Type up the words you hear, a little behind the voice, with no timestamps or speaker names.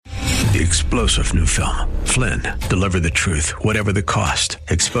The explosive new film, Flynn, deliver the truth, whatever the cost,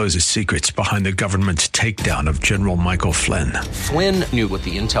 exposes secrets behind the government's takedown of General Michael Flynn. Flynn knew what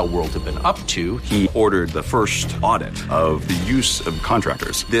the intel world had been up to. He ordered the first audit of the use of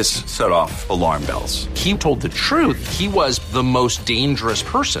contractors. This set off alarm bells. He told the truth. He was the most dangerous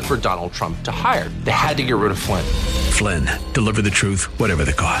person for Donald Trump to hire. They had to get rid of Flynn. Flynn, deliver the truth, whatever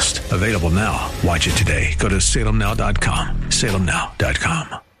the cost. Available now. Watch it today. Go to salemnow.com.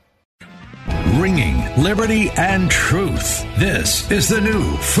 salemnow.com. Ringing liberty and truth. This is the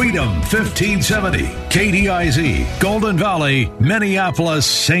new Freedom 1570. KDIZ, Golden Valley, Minneapolis,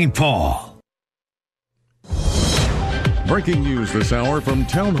 St. Paul. Breaking news this hour from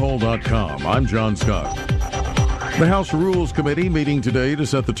townhall.com. I'm John Scott. The House Rules Committee meeting today to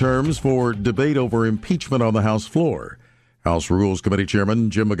set the terms for debate over impeachment on the House floor. House Rules Committee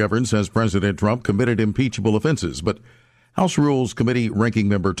Chairman Jim McGovern says President Trump committed impeachable offenses, but House Rules Committee Ranking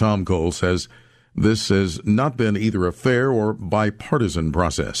Member Tom Cole says this has not been either a fair or bipartisan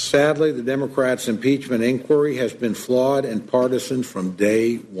process. Sadly, the Democrats' impeachment inquiry has been flawed and partisan from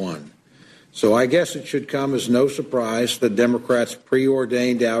day one. So I guess it should come as no surprise the Democrats'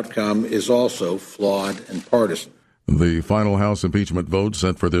 preordained outcome is also flawed and partisan. The final House impeachment vote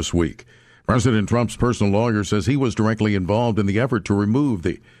set for this week. President Trump's personal lawyer says he was directly involved in the effort to remove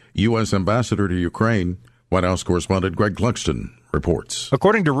the U.S. ambassador to Ukraine. White House correspondent Greg Clugston reports.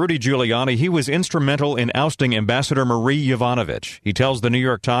 According to Rudy Giuliani, he was instrumental in ousting Ambassador Marie Yovanovitch. He tells the New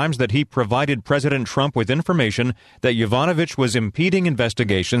York Times that he provided President Trump with information that Yovanovitch was impeding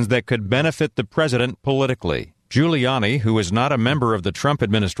investigations that could benefit the president politically. Giuliani, who is not a member of the Trump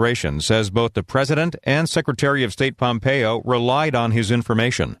administration, says both the president and Secretary of State Pompeo relied on his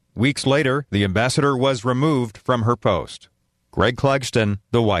information. Weeks later, the ambassador was removed from her post. Greg Clugston,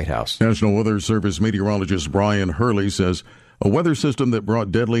 the White House. National Weather Service meteorologist Brian Hurley says a weather system that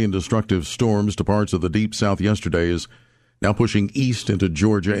brought deadly and destructive storms to parts of the Deep South yesterday is now pushing east into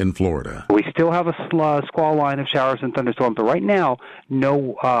Georgia and Florida. We still have a squall line of showers and thunderstorms, but right now,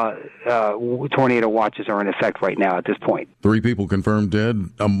 no tornado watches are in effect right now at this point. 3 people confirmed dead,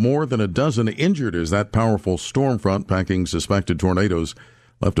 more than a dozen injured as that powerful storm front packing suspected tornadoes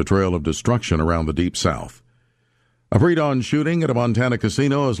left a trail of destruction around the Deep South. A pre-dawn shooting at a Montana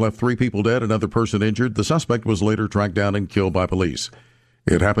casino has left 3 people dead, another person injured. The suspect was later tracked down and killed by police.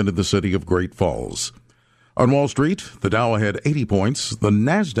 It happened in the city of Great Falls. On Wall Street, the Dow had 80 points. The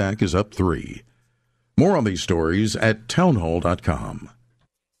NASDAQ is up 3. More on these stories at townhall.com.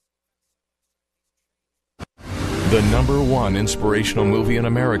 The #1 inspirational movie in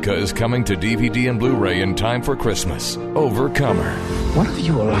America is coming to DVD and Blu-ray in time for Christmas. Overcomer. What have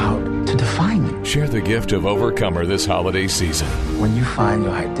you allowed to define you? Share the gift of Overcomer this holiday season. When you find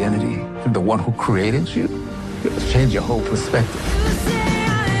your identity in the one who created you, it'll change your whole perspective.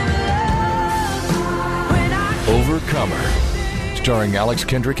 Overcomer. Starring Alex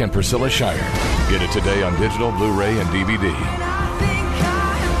Kendrick and Priscilla Shirer. Get it today on digital, Blu-ray, and DVD.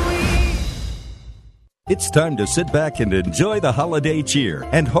 It's time to sit back and enjoy the holiday cheer.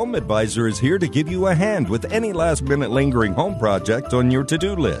 And Home Advisor is here to give you a hand with any last-minute lingering home project on your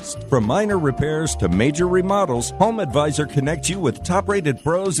to-do list. From minor repairs to major remodels, Home Advisor connects you with top-rated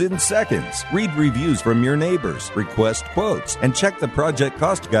pros in seconds. Read reviews from your neighbors, request quotes, and check the project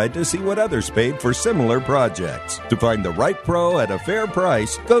cost guide to see what others paid for similar projects. To find the right pro at a fair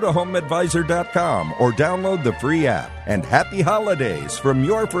price, go to HomeAdvisor.com or download the free app. And happy holidays from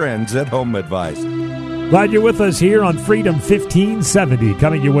your friends at Home Advisor. Glad you're with us here on Freedom 1570.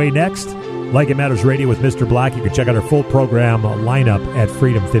 Coming your way next, Like It Matters Radio with Mr. Black. You can check out our full program lineup at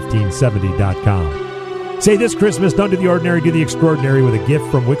freedom1570.com. Say this Christmas, don't do the ordinary, do the extraordinary with a gift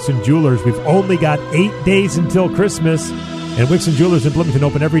from Wixon Jewelers. We've only got 8 days until Christmas, and Wixon Jewelers in Bloomington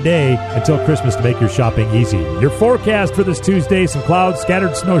open every day until Christmas to make your shopping easy. Your forecast for this Tuesday, some clouds,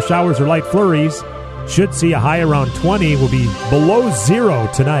 scattered snow showers or light flurries. Should see a high around 20, will be below 0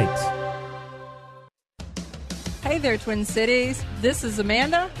 tonight. Hey there, Twin Cities. This is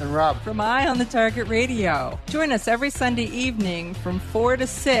Amanda and Rob from Eye on the Target Radio. Join us every Sunday evening from 4 to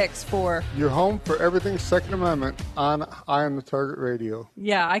 6 for your home for everything Second Amendment on Eye on the Target Radio.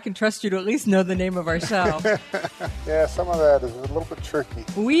 Yeah, I can trust you to at least know the name of our show. Yeah, some of that is a little bit tricky.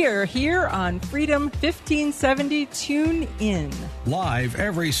 We are here on Freedom 1570. Tune in. Live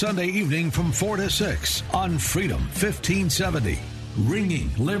every Sunday evening from 4 to 6 on Freedom 1570. Ringing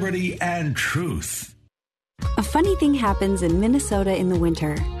liberty and truth. A funny thing happens in Minnesota in the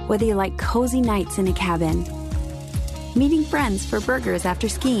winter, whether you like cozy nights in a cabin, meeting friends for burgers after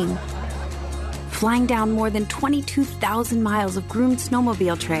skiing, flying down more than 22,000 miles of groomed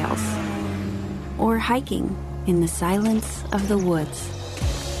snowmobile trails, or hiking in the silence of the woods.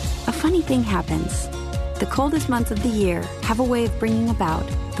 A funny thing happens. The coldest months of the year have a way of bringing about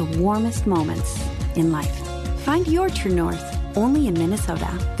the warmest moments in life. Find your true north only in Minnesota.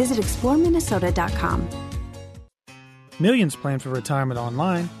 Visit exploreminnesota.com. Millions plan for retirement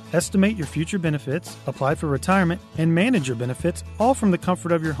online. Estimate your future benefits, apply for retirement, and manage your benefits all from the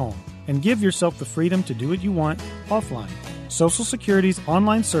comfort of your home. And give yourself the freedom to do what you want offline. Social Security's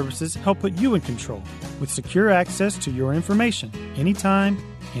online services help put you in control with secure access to your information anytime,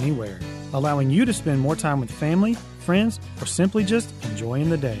 anywhere, allowing you to spend more time with family, friends, or simply just enjoying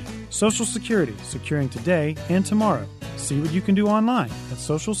the day. Social Security, securing today and tomorrow. See what you can do online at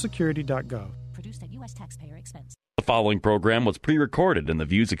socialsecurity.gov. Produced at U.S. taxpayer expense. The following program was pre-recorded, and the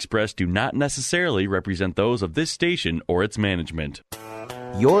views expressed do not necessarily represent those of this station or its management.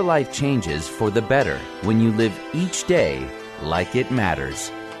 Your life changes for the better when you live each day like it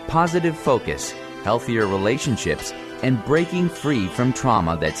matters. Positive focus, healthier relationships, and breaking free from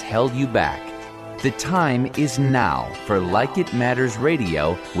trauma that's held you back. The time is now for Like It Matters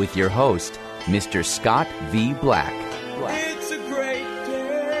Radio with your host, Mr. Scott V. Black. It's a great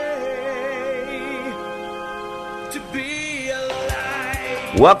day to be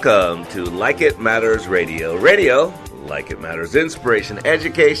alive. Welcome to Like It Matters Radio. Radio, like it matters, inspiration,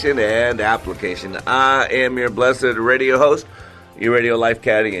 education, and application. I am your blessed radio host, your radio life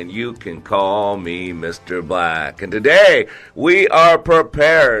caddy, and you can call me Mr. Black. And today we are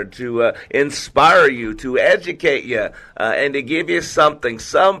prepared to inspire you, to educate you, and to give you something,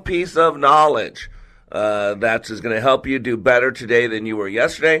 some piece of knowledge that is going to help you do better today than you were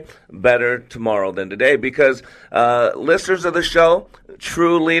yesterday, better tomorrow than today. Because listeners of the show,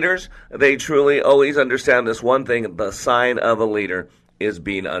 true leaders, they truly always understand this one thing: the sign of a leader is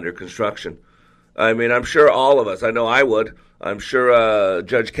being under construction. I mean, I'm sure all of us, I know I would. I'm sure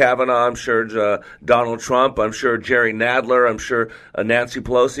Judge Kavanaugh, I'm sure Donald Trump, I'm sure Jerry Nadler, I'm sure Nancy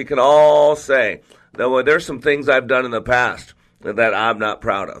Pelosi can all say that there's some things I've done in the past that I'm not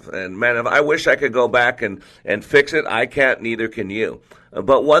proud of. And man, if I wish I could go back and fix it, I can't, neither can you.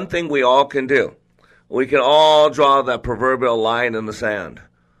 But one thing we all can do, we can all draw that proverbial line in the sand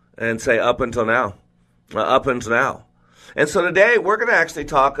and say, up until now, up until now. And so today we're going to actually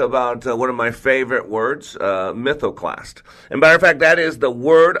talk about one of my favorite words, mythoclast. And matter of fact, that is the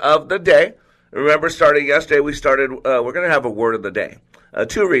word of the day. Remember, starting yesterday, we're going to have a word of the day.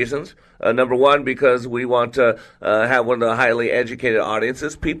 Two reasons. Number one, because we want to have one of the highly educated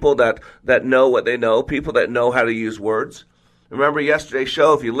audiences, people that know what they know, people that know how to use words. Remember yesterday's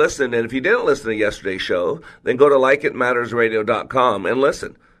show, if you listened, and if you didn't listen to yesterday's show, then go to likeitmattersradio.com and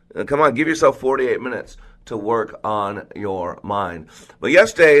listen. Come on, give yourself 48 minutes to work on your mind. But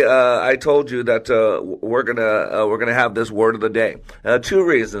yesterday, I told you that we're gonna have this word of the day. Two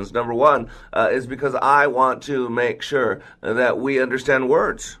reasons. Number one is because I want to make sure that we understand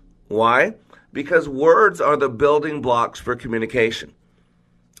words. Why? Because words are the building blocks for communication.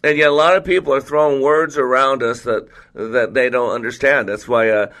 And yet a lot of people are throwing words around us that they don't understand. That's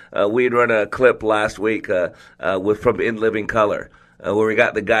why we'd run a clip last week from In Living Color, where we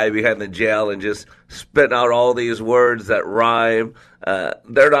got the guy behind the jail and just spitting out all these words that rhyme.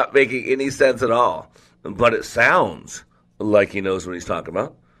 They're not making any sense at all, but it sounds like he knows what he's talking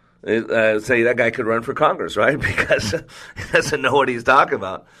about. Say that guy could run for Congress, right? Because he doesn't know what he's talking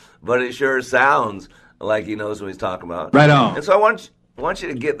about, but it sure sounds like he knows what he's talking about. Right on. And so I want you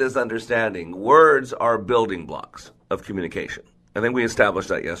to get this understanding. Words are building blocks of communication. I think we established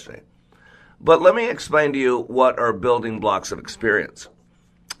that yesterday. But let me explain to you what are building blocks of experience.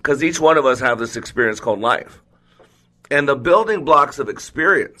 Because each one of us have this experience called life. And the building blocks of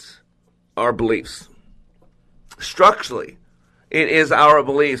experience are beliefs. Structurally, it is our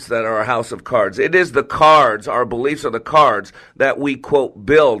beliefs that are a house of cards. It is the cards, our beliefs are the cards that we, quote,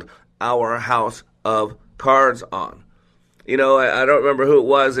 build our house of cards on. You know, I don't remember who it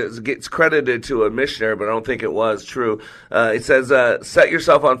was. It gets credited to a missionary, but I don't think it was true. It says, set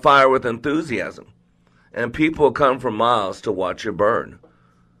yourself on fire with enthusiasm, and people come from miles to watch you burn.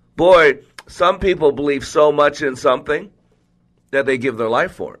 Boy, some people believe so much in something that they give their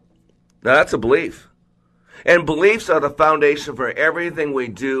life for it. Now, that's a belief. And beliefs are the foundation for everything we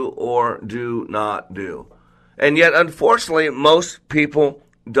do or do not do. And yet, unfortunately, most people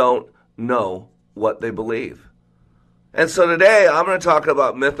don't know what they believe. And so today, I'm going to talk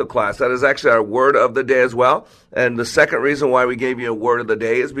about mythoclast. That is actually our word of the day as well. And the second reason why we gave you a word of the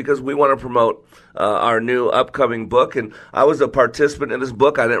day is because we want to promote our new upcoming book. And I was a participant in this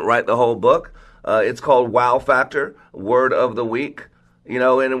book. I didn't write the whole book. It's called Wow Factor, Word of the Week. You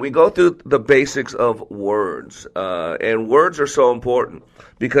know, and we go through the basics of words. And words are so important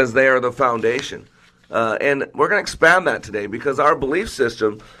because they are the foundation And we're going to expand that today because our belief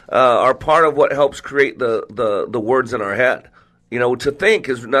system are part of what helps create the words in our head. You know, to think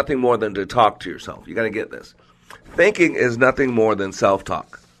is nothing more than to talk to yourself. You got to get this. Thinking is nothing more than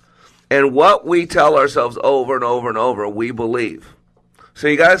self-talk. And what we tell ourselves over and over and over, we believe. So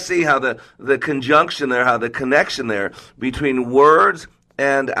you got to see how the conjunction there, how the connection there between words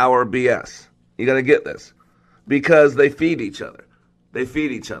and our BS. You got to get this. Because they feed each other. They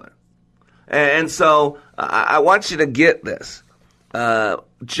feed each other. And so I want you to get this.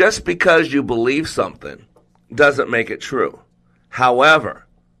 Just because you believe something doesn't make it true. However,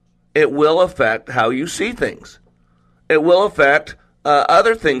 it will affect how you see things. It will affect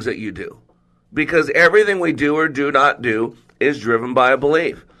other things that you do. Because everything we do or do not do is driven by a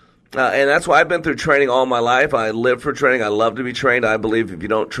belief. And that's why I've been through training all my life. I live for training. I love to be trained. I believe if you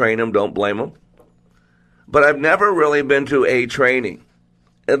don't train them, don't blame them. But I've never really been to a training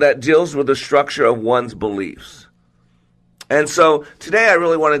that deals with the structure of one's beliefs. And so today I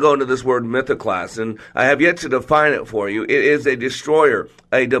really want to go into this word mythoclast, and I have yet to define it for you. It is a destroyer,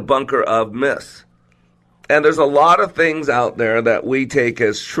 a debunker of myths. And there's a lot of things out there that we take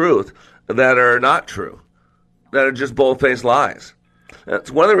as truth that are not true, that are just bold-faced lies.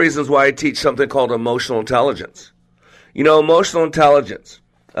 That's one of the reasons why I teach something called emotional intelligence. You know, emotional intelligence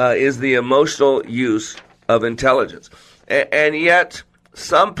is the emotional use of intelligence. And yet,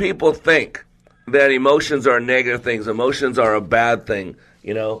 some people think that emotions are negative things. Emotions are a bad thing,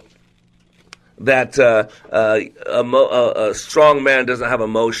 you know. That a strong man doesn't have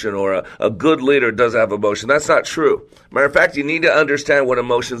emotion, or a good leader doesn't have emotion. That's not true. Matter of fact, you need to understand what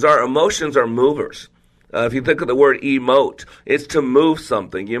emotions are. Emotions are movers. If you think of the word emote, it's to move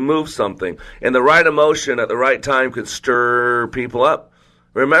something. You move something. And the right emotion at the right time could stir people up.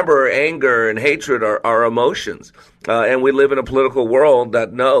 Remember, anger and hatred are emotions. And we live in a political world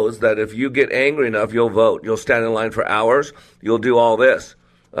that knows that if you get angry enough, you'll vote. You'll stand in line for hours. You'll do all this.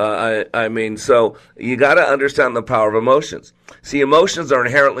 So you got to understand the power of emotions. See, emotions are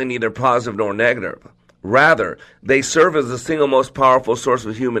inherently neither positive nor negative. Rather, they serve as the single most powerful source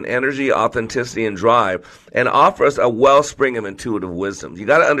of human energy, authenticity, and drive, and offer us a wellspring of intuitive wisdom. You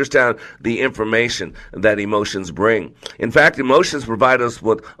got to understand the information that emotions bring. In fact, emotions provide us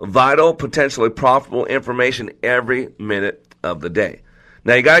with vital, potentially profitable information every minute of the day.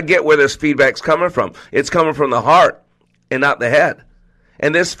 Now, you got to get where this feedback's coming from. It's coming from the heart and not the head.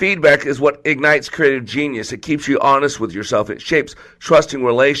 And this feedback is what ignites creative genius. It keeps you honest with yourself. It shapes trusting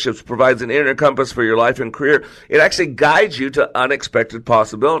relationships, provides an inner compass for your life and career. It actually guides you to unexpected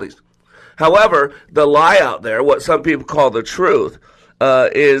possibilities. However, the lie out there, what some people call the truth,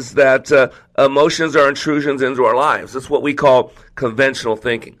 is that emotions are intrusions into our lives. That's what we call conventional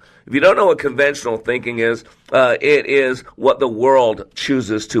thinking. If you don't know what conventional thinking is, it is what the world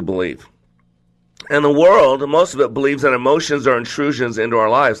chooses to believe. And the world, most of it, believes that emotions are intrusions into our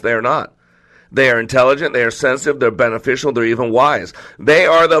lives. They are not. They are intelligent, they are sensitive, they're beneficial, they're even wise. They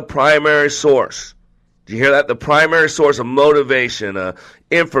are the primary source. Do you hear that? The primary source of motivation,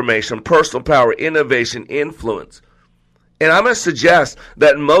 information, personal power, innovation, influence. And I'm going to suggest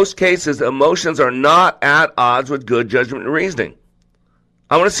that in most cases, emotions are not at odds with good judgment and reasoning.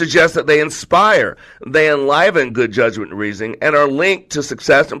 I want to suggest that they inspire, they enliven good judgment and reasoning, and are linked to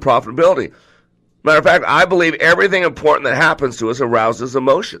success and profitability. Matter of fact, I believe everything important that happens to us arouses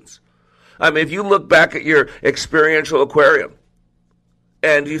emotions. I mean, if you look back at your experiential aquarium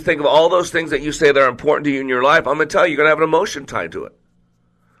and you think of all those things that you say that are important to you in your life, I'm going to tell you, you're going to have an emotion tied to it.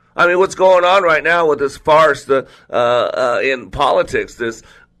 I mean, what's going on right now with this farce in politics,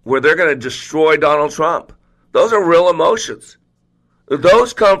 where they're going to destroy Donald Trump, those are real emotions.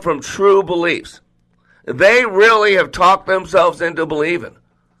 Those come from true beliefs. They really have talked themselves into believing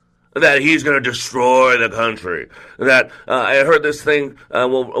that he's going to destroy the country. That I heard this thing.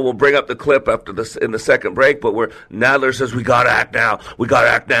 We'll bring up the clip after this in the second break. But where Nadler says we got to act now. We got to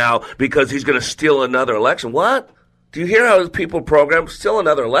act now because he's going to steal another election. What? Do you hear how people program steal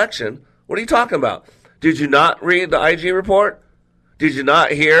another election? What are you talking about? Did you not read the IG report? Did you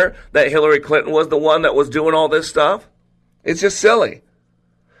not hear that Hillary Clinton was the one that was doing all this stuff? It's just silly.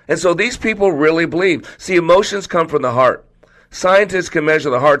 And so these people really believe. See, emotions come from the heart. Scientists can measure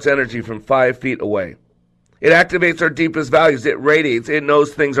the heart's energy from 5 feet away. It activates our deepest values. It radiates. It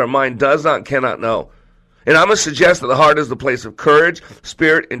knows things our mind does not, cannot know. And I'm going to suggest that the heart is the place of courage,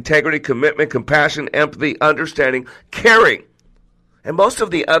 spirit, integrity, commitment, compassion, empathy, understanding, caring, and most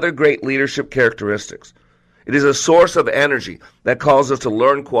of the other great leadership characteristics. It is a source of energy that calls us to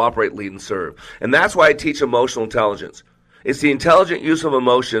learn, cooperate, lead, and serve. And that's why I teach emotional intelligence. It's the intelligent use of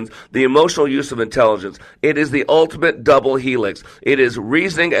emotions, the emotional use of intelligence. It is the ultimate double helix. It is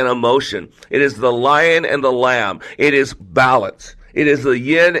reasoning and emotion. It is the lion and the lamb. It is balance. It is the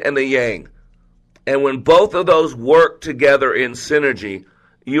yin and the yang. And when both of those work together in synergy,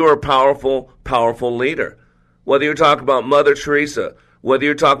 you are a powerful, powerful leader. Whether you're talking about Mother Teresa, whether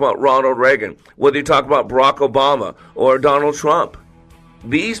you're talking about Ronald Reagan, whether you're talking about Barack Obama or Donald Trump,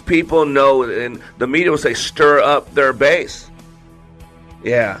 these people know, and the media will say, stir up their base.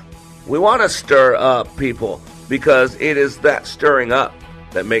 Yeah, we want to stir up people because it is that stirring up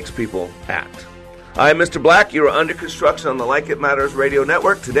that makes people act. I'm Mr. Black. You are under construction on the Like It Matters Radio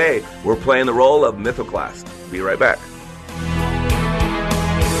Network. Today, we're playing the role of Mythoclast. Be right back.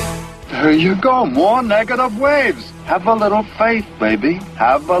 There you go. More negative waves. Have a little faith, baby.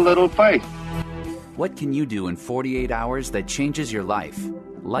 Have a little faith. What can you do in 48 hours that changes your life?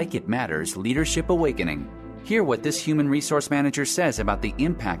 Like It Matters Leadership Awakening. Hear what this human resource manager says about the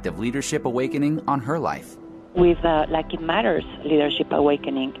impact of Leadership Awakening on her life. With Like It Matters Leadership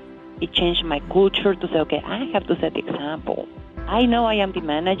Awakening, it changed my culture to say, okay, I have to set the example. I know I am the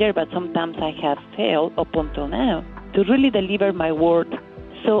manager, but sometimes I have failed up until now to really deliver my word.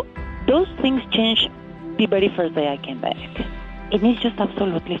 So those things changed the very first day I came back. And it's just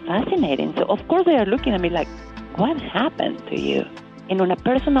absolutely fascinating. So, of course, they are looking at me like, what happened to you? And on a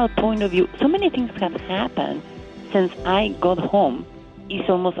personal point of view, so many things have happened since I got home. It's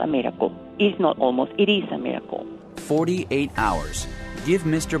almost a miracle. It's not almost, it is a miracle. 48 hours. Give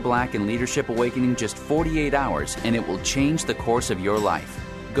Mr. Black and Leadership Awakening just 48 hours, and it will change the course of your life.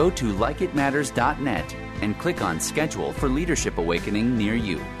 Go to likeitmatters.net and click on Schedule for Leadership Awakening near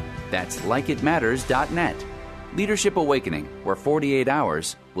you. That's likeitmatters.net. Leadership Awakening, where 48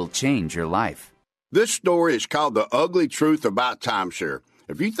 hours will change your life. This story is called The Ugly Truth About Timeshare.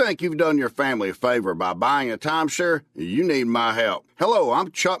 If you think you've done your family a favor by buying a timeshare, you need my help. Hello, I'm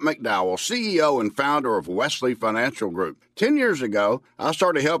Chuck McDowell, CEO and founder of Wesley Financial Group. 10 years ago, I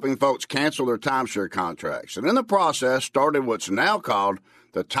started helping folks cancel their timeshare contracts, and in the process started what's now called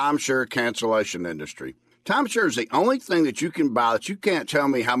the timeshare cancellation industry. Timeshare is the only thing that you can buy that you can't tell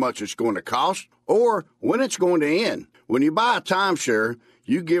me how much it's going to cost or when it's going to end. When you buy a timeshare,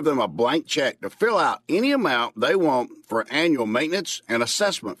 you give them a blank check to fill out any amount they want for annual maintenance and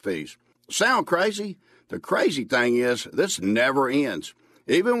assessment fees. Sound crazy? The crazy thing is, this never ends.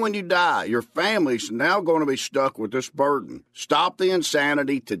 Even when you die, your family's now going to be stuck with this burden. Stop the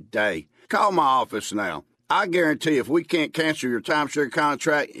insanity today. Call my office now. I guarantee if we can't cancel your timeshare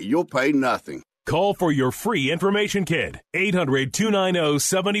contract, you'll pay nothing. Call for your free information kit.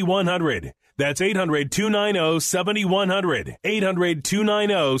 800-290-7100. That's 800-290-7100.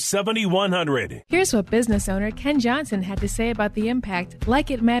 800-290-7100. Here's what business owner Ken Johnson had to say about the impact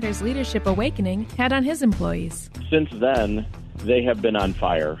Like It Matters Leadership Awakening had on his employees. Since then, they have been on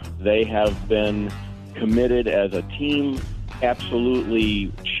fire. They have been committed as a team,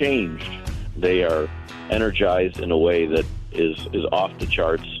 absolutely changed. They are energized in a way that is off the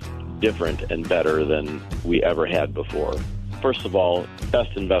charts, different and better than we ever had before. First of all,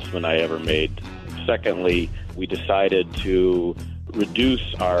 best investment I ever made. Secondly, we decided to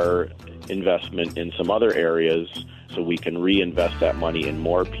reduce our investment in some other areas so we can reinvest that money in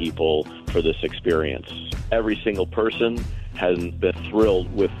more people for this experience. Every single person has been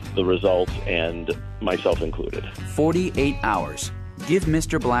thrilled with the results, and myself included. 48 hours. Give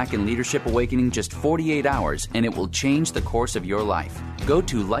Mr. Black and Leadership Awakening just 48 hours, and it will change the course of your life. Go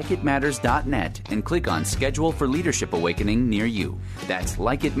to likeitmatters.net and click on Schedule for Leadership Awakening near you. That's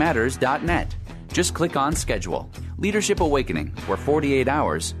likeitmatters.net. Just click on Schedule. Leadership Awakening, where 48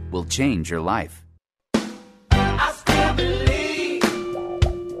 hours will change your life. I still believe.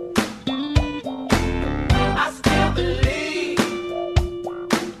 I still believe.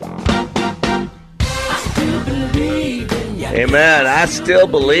 I still believe in you. Amen. I still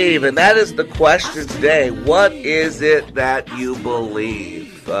believe, and that is the question today. What is it that you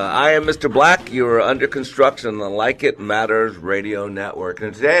believe? I am Mr. Black. You are under construction on the Like It Matters Radio Network.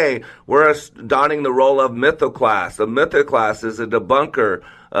 And today, we're donning the role of Mythoclast. A Mythoclast is a debunker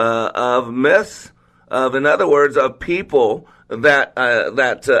of myths, in other words, of people that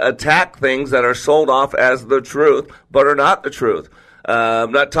attack things that are sold off as the truth, but are not the truth.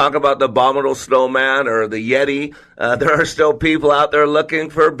 I'm not talking about the abominable snowman or the Yeti. There are still people out there looking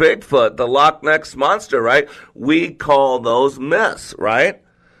for Bigfoot, the Loch Ness Monster, right? We call those myths, right?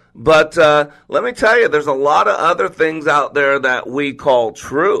 But let me tell you, there's a lot of other things out there that we call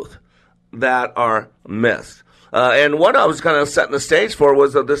truth that are myths. And what I was kind of setting the stage for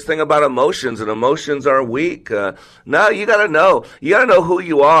was this thing about emotions, and emotions are weak. No, you got to know. You got to know who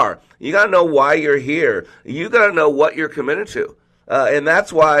you are. You got to know why you're here. You got to know what you're committed to. And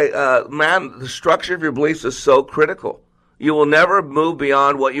that's why, man, the structure of your beliefs is so critical. You will never move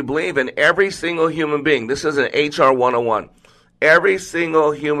beyond what you believe. And every single human being, this is an HR 101, every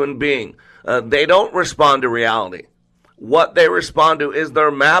single human being, they don't respond to reality. What they respond to is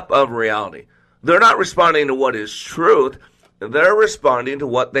their map of reality. They're not responding to what is truth. They're responding to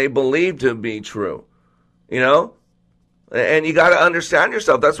what they believe to be true. You know? And you got to understand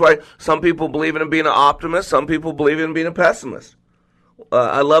yourself. That's why some people believe in being an optimist. Some people believe in being a pessimist.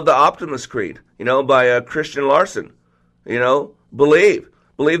 I love the Optimist Creed, by Christian Larson. Believe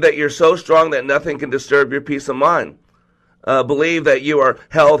that you're so strong that nothing can disturb your peace of mind. Believe that you are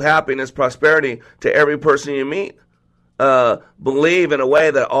health, happiness, prosperity to every person you meet. Believe in a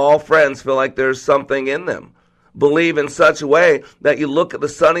way that all friends feel like there's something in them. Believe in such a way that you look at the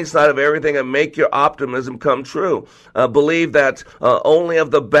sunny side of everything and make your optimism come true. Believe that only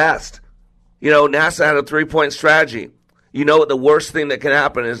of the best. NASA had a 3-point strategy. What the worst thing that can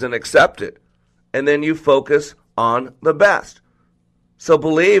happen is and accept it. And then you focus on the best. So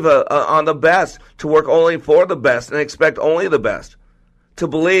believe on the best, to work only for the best and expect only the best. To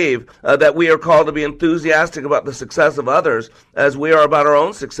believe that we are called to be enthusiastic about the success of others as we are about our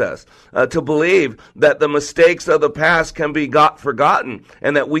own success. To believe that the mistakes of the past can be forgotten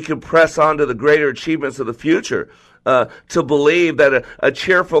and that we can press on to the greater achievements of the future. To believe that a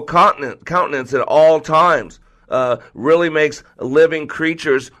cheerful countenance at all times really makes living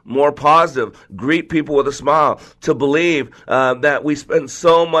creatures more positive. Greet people with a smile. To believe that we spend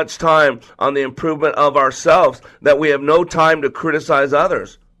so much time on the improvement of ourselves that we have no time to criticize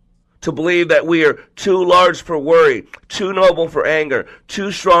others. To believe that we are too large for worry, too noble for anger,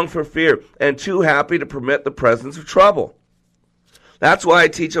 too strong for fear, and too happy to permit the presence of trouble. That's why I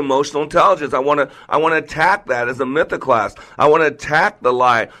teach emotional intelligence. I want to attack that as a mythoclast. I want to attack the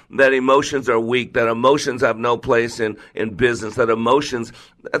lie that emotions are weak, that emotions have no place in business,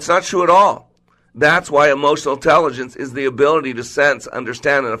 that's not true at all. That's why emotional intelligence is the ability to sense,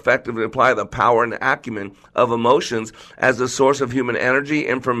 understand, and effectively apply the power and acumen of emotions as a source of human energy,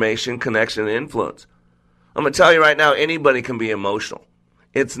 information, connection, and influence. I'm going to tell you right now, anybody can be emotional.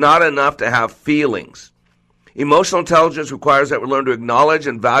 It's not enough to have feelings. Emotional intelligence requires that we learn to acknowledge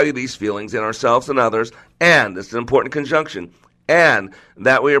and value these feelings in ourselves and others, and, this is an important conjunction, and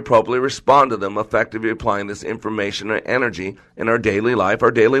that we appropriately respond to them, effectively applying this information and energy in our daily life,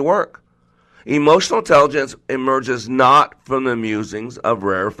 our daily work. Emotional intelligence emerges not from the musings of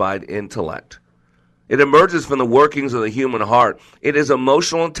rarefied intellect. It emerges from the workings of the human heart. It is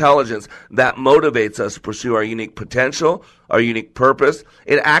emotional intelligence that motivates us to pursue our unique potential, our unique purpose.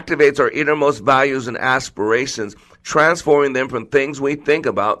 It activates our innermost values and aspirations, transforming them from things we think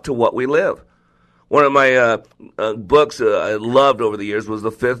about to what we live. One of my books I loved over the years was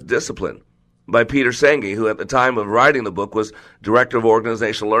The Fifth Discipline by Peter Senge, who at the time of writing the book was director of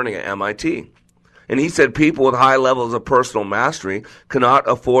organizational learning at MIT. And he said people with high levels of personal mastery cannot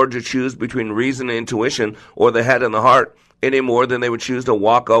afford to choose between reason and intuition or the head and the heart any more than they would choose to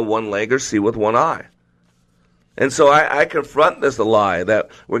walk on one leg or see with one eye. And so I confront this lie that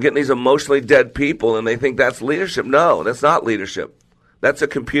we're getting these emotionally dead people and they think that's leadership. No, that's not leadership. That's a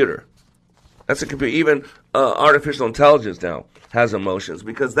computer. That's a computer. Even artificial intelligence now has emotions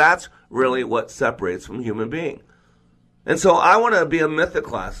because that's really what separates from human being. And so I want to be a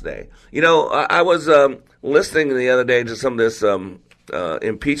mythoclast today. I was listening the other day to some of this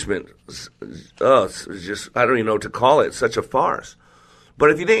impeachment. It's just, I don't even know what to call it. It's such a farce.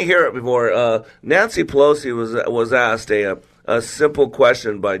 But if you didn't hear it before, Nancy Pelosi was asked a simple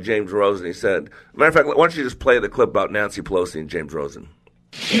question by James Rosen. He said, matter of fact, why don't you just play the clip about Nancy Pelosi and James Rosen?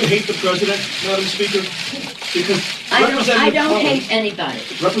 Do you hate the president, Madam Speaker? Because I don't hate anybody.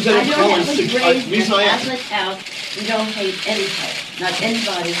 Representative Collins, I was raised in a Catholic house. We don't hate anybody, not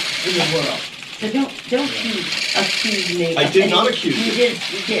anybody in the world. So don't accuse me. I did not accuse you.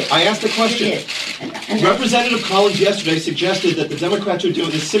 You did. I asked the question. And Representative Collins yesterday suggested that the Democrats are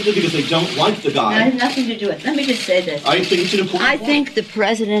doing this simply because they don't like the guy. I have nothing to do with it. Let me just say this. I think it's an important point. I think the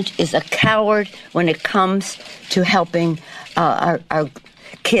president is a coward when it comes to helping our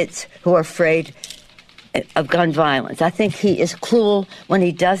kids who are afraid of gun violence. I think he is cruel when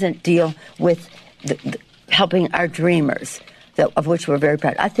he doesn't deal with helping our dreamers, of which we're very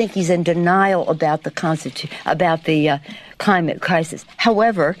proud. I think he's in denial about the about the climate crisis.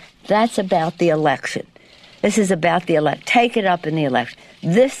 However, that's about the election. This is about the election. Take it up in the election.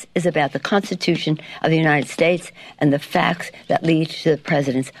 This is about the Constitution of the United States and the facts that lead to the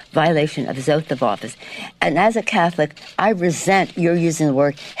president's violation of his oath of office. And as a Catholic, I resent your using the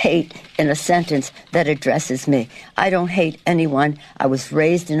word hate in a sentence that addresses me. I don't hate anyone. I was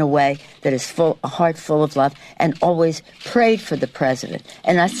raised in a way that is a heart full of love, and always prayed for the president.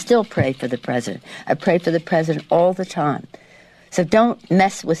 And I still pray for the president. I pray for the president all the time. So don't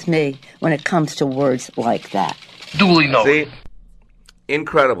mess with me when it comes to words like that. Duly noted. See?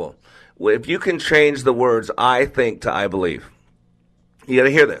 Incredible. If you can change the words I think to I believe. You got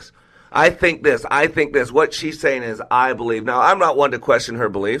to hear this. I think this. I think this. What she's saying is I believe. Now, I'm not one to question her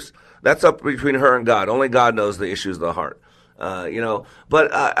beliefs. That's up between her and God. Only God knows the issues of the heart. But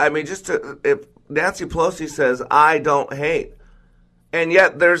I mean, if Nancy Pelosi says, I don't hate, and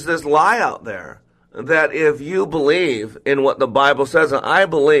yet there's this lie out there that if you believe in what the Bible says, and I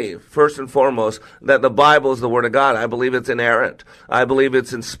believe, first and foremost, that the Bible is the Word of God. I believe it's inerrant. I believe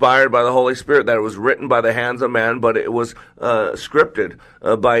it's inspired by the Holy Spirit, that it was written by the hands of man, but it was scripted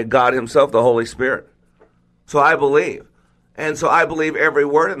by God himself, the Holy Spirit. So I believe. And so I believe every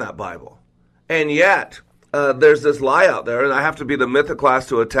word in that Bible. And yet, there's this lie out there, and I have to be the mythoclast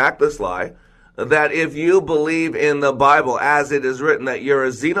to attack this lie, that if you believe in the Bible as it is written, that you're a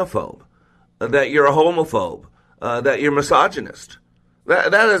xenophobe, that you're a homophobe, that you're misogynist.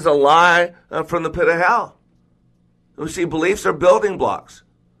 That is a lie from the pit of hell. You see, beliefs are building blocks.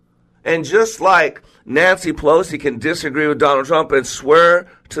 And just like Nancy Pelosi can disagree with Donald Trump and swear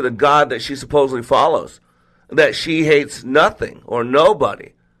to the God that she supposedly follows, that she hates nothing or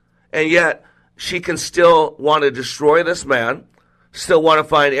nobody, and yet she can still want to destroy this man, still want to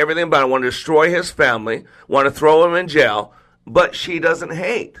find everything about him, want to destroy his family, want to throw him in jail, but she doesn't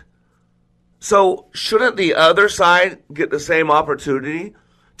hate. So shouldn't the other side get the same opportunity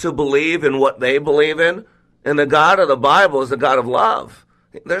to believe in what they believe in? And the God of the Bible is the God of love.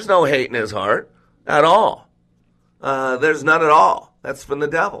 There's no hate in his heart at all. There's none at all. That's from the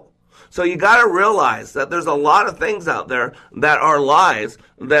devil. So you got to realize that there's a lot of things out there that are lies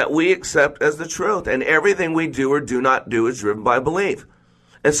that we accept as the truth. And everything we do or do not do is driven by belief.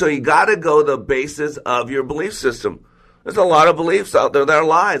 And so you got to go the basis of your belief system. There's a lot of beliefs out there that are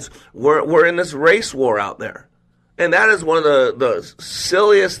lies. We're in this race war out there. And that is one of the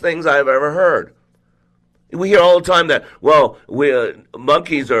silliest things I've ever heard. We hear all the time that,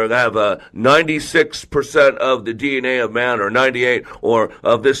 monkeys have 96% of the DNA of man, or 98, or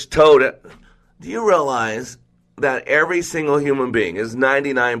of this toad. Do you realize that every single human being is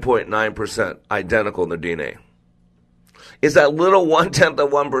 99.9% identical in their DNA? It's that little 1/10 of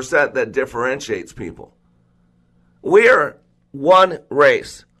 1% that differentiates people. We're one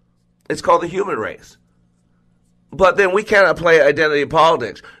race. It's called the human race. But then we cannot play identity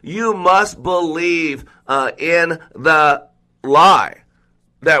politics. You must believe in the lie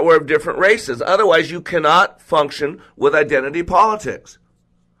that we're of different races. Otherwise, you cannot function with identity politics.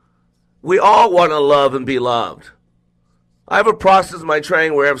 We all want to love and be loved. I have a process in my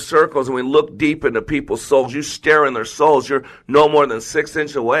training where I have circles and we look deep into people's souls. You stare in their souls. You're no more than 6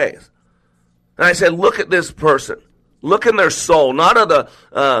 inches away. And I said, look at this person. Look in their soul, not of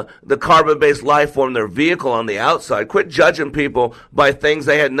the carbon-based life form, their vehicle on the outside. Quit judging people by things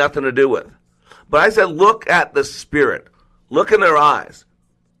they had nothing to do with. But I said, look at the spirit. Look in their eyes.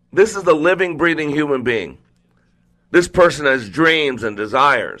 This is the living, breathing human being. This person has dreams and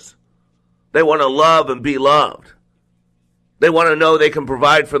desires. They want to love and be loved. They want to know they can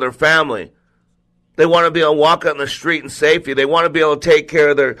provide for their family. They want to be able to walk out in the street in safety. They want to be able to take care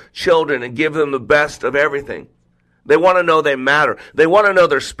of their children and give them the best of everything. They want to know they matter. They want to know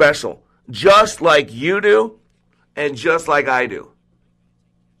they're special, just like you do and just like I do.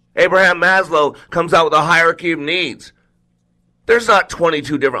 Abraham Maslow comes out with a hierarchy of needs. There's not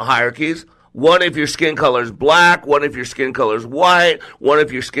 22 different hierarchies. One if your skin color is black, one if your skin color is white, one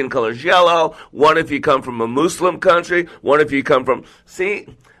if your skin color is yellow, one if you come from a Muslim country, one if you come from... See,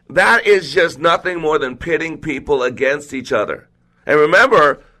 that is just nothing more than pitting people against each other. And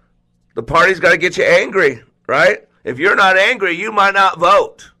remember, the party's got to get you angry, right? If you're not angry, you might not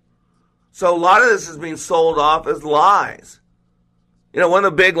vote. So a lot of this is being sold off as lies. You know, one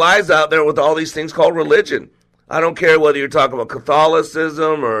of the big lies out there with all these things called religion. I don't care whether you're talking about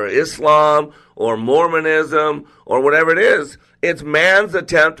Catholicism or Islam or Mormonism or whatever it is. It's man's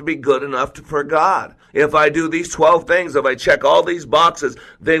attempt to be good enough for God. If I do these 12 things, if I check all these boxes,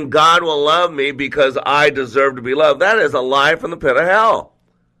 then God will love me because I deserve to be loved. That is a lie from the pit of hell.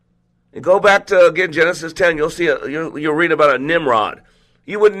 And go back to, again, Genesis 10. You'll see, you'll read about a Nimrod.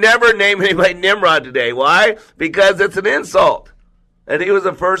 You would never name anybody Nimrod today. Why? Because it's an insult. And he was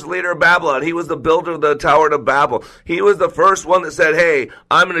the first leader of Babylon. He was the builder of the Tower of Babel. He was the first one that said, hey,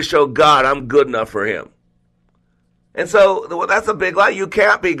 I'm going to show God I'm good enough for him. And so that's a big lie. You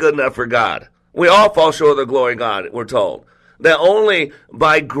can't be good enough for God. We all fall short of the glory of God, we're told. That only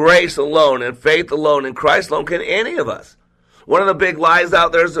by grace alone and faith alone in Christ alone can any of us. One of the big lies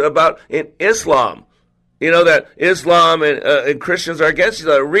out there is about in Islam. You know that Islam and Christians are against each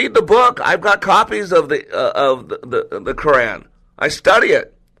other. Read the book. I've got copies of the Quran. I study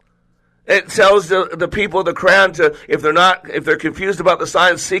it. It tells the people of the Quran to, if they're confused about the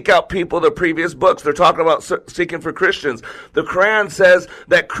signs, seek out people of the previous books. They're talking about seeking for Christians. The Quran says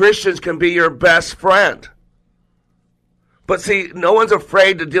that Christians can be your best friend. But see, no one's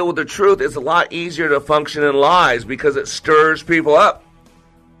afraid to deal with the truth. It's a lot easier to function in lies because it stirs people up.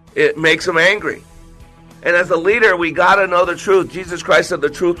 It makes them angry. And as a leader, we got to know the truth. Jesus Christ said the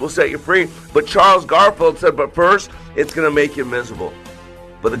truth will set you free. But Charles Garfield said, but first, it's going to make you miserable.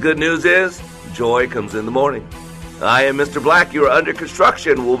 But the good news is, joy comes in the morning. I am Mr. Black. You are under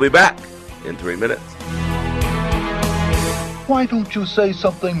construction. We'll be back in 3 minutes. Why don't you say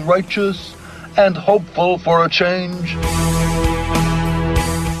something righteous and hopeful for a change?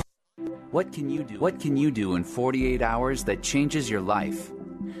 What can you do in 48 hours that changes your life?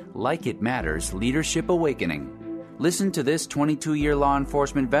 Like It Matters Leadership Awakening. Listen to this 22-year law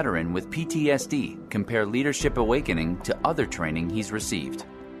enforcement veteran with PTSD compare Leadership Awakening to other training he's received.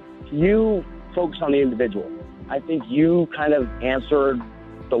 You focus on the individual. I think you kind of answered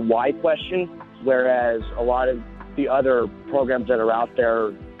the why question, whereas a lot of the other programs that are out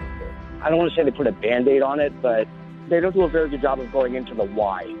there, I don't want to say they put a Band-Aid on it, but they don't do a very good job of going into the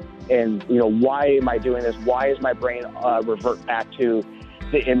why. And, why am I doing this? Why is my brain revert back to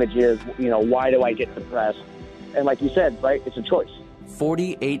the images? Why do I get depressed? And like you said, right, it's a choice.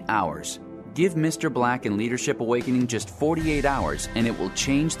 48 hours. Give Mr. Black and Leadership Awakening just 48 hours, and it will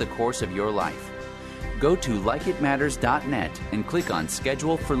change the course of your life. Go to likeitmatters.net and click on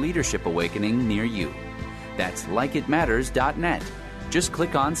Schedule for Leadership Awakening near you. That's likeitmatters.net. Just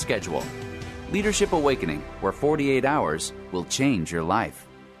click on Schedule. Leadership Awakening, where 48 hours will change your life.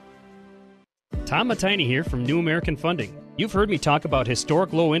 Tom Matini here from New American Funding. You've heard me talk about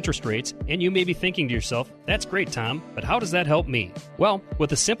historic low interest rates, and you may be thinking to yourself, that's great, Tom, but how does that help me? Well,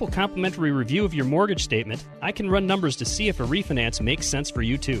 with a simple complimentary review of your mortgage statement, I can run numbers to see if a refinance makes sense for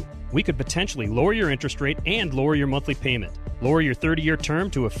you too. We could potentially lower your interest rate and lower your monthly payment. Lower your 30-year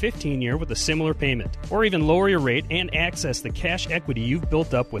term to a 15-year with a similar payment. Or even lower your rate and access the cash equity you've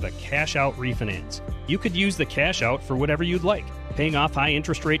built up with a cash-out refinance. You could use the cash out for whatever you'd like. Paying off high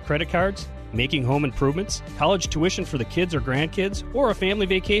interest rate credit cards, making home improvements, college tuition for the kids or grandkids, or a family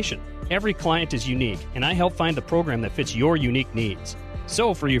vacation. Every client is unique, and I help find the program that fits your unique needs.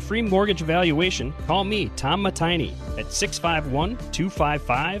 So for your free mortgage evaluation, call me, Tom Matini, at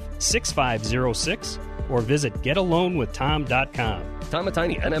 651-255-6506 or visit getalonewithtom.com. Tom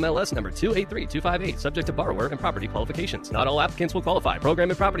Matini, NMLS number 283258, subject to borrower and property qualifications. Not all applicants will qualify. Program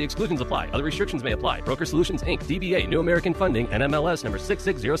and property exclusions apply. Other restrictions may apply. Broker Solutions, Inc., DBA, New American Funding, NMLS number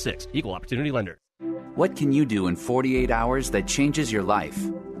 6606, Equal Opportunity Lender. What can you do in 48 hours that changes your life?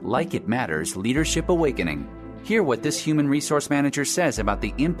 Like It Matters Leadership Awakening. Hear what this human resource manager says about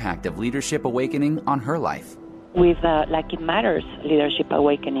the impact of Leadership Awakening on her life. With Like It Matters Leadership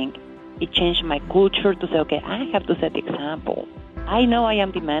Awakening, it changed my culture to say, okay, I have to set the example. I know I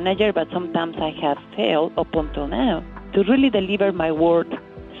am the manager, but sometimes I have failed up until now to really deliver my word.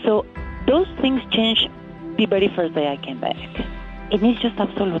 So those things changed the very first day I came back. And it's just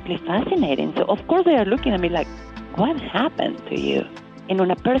absolutely fascinating. So, of course, they are looking at me like, what happened to you? And on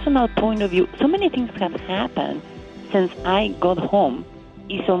a personal point of view, so many things have happened since I got home.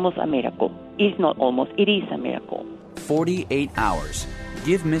 It's almost a miracle. It's not almost, it is a miracle. 48 hours.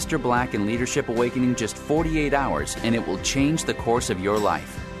 Give Mr. Black and Leadership Awakening just 48 hours, and it will change the course of your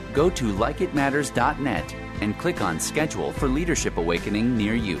life. Go to likeitmatters.net and click on Schedule for Leadership Awakening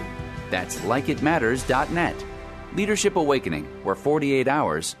near you. That's likeitmatters.net. Leadership Awakening, where 48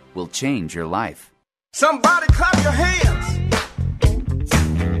 hours will change your life. Somebody clap your hands.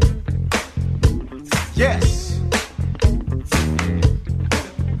 Yes.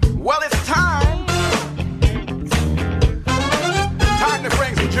 Well, it's time. Time to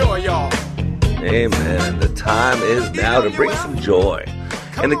bring some joy, y'all. Amen. The time is now to bring some joy.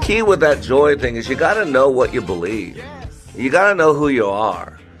 And the key with that joy thing is you got to know what you believe. You got to know who you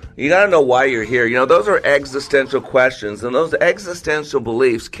are. You got to know why you're here. Those are existential questions, and those existential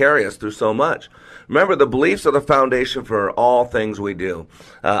beliefs carry us through so much. Remember, the beliefs are the foundation for all things we do.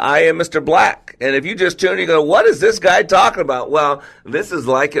 I am Mr. Black, and if you just tune in, you go, what is this guy talking about? Well, this is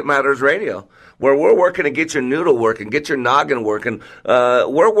Like It Matters Radio, where we're working to get your noodle working, get your noggin working.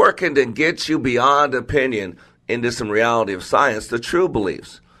 We're working to get you beyond opinion into some reality of science, the true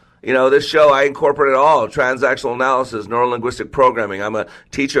beliefs. You know, this show, I incorporate it all: transactional analysis, neurolinguistic programming. I'm a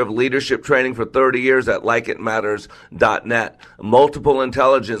teacher of leadership training for 30 years at likeitmatters.net. Multiple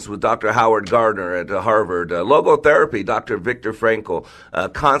intelligence with Dr. Howard Gardner at Harvard. Logotherapy, Dr. Viktor Frankl.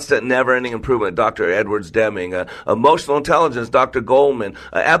 Constant never-ending improvement, Dr. Edwards Deming. Emotional intelligence, Dr. Goldman.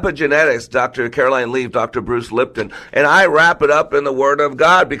 Epigenetics, Dr. Caroline Leaf, Dr. Bruce Lipton. And I wrap it up in the Word of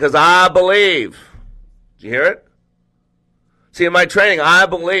God because I believe. Did you hear it? See, in my training, I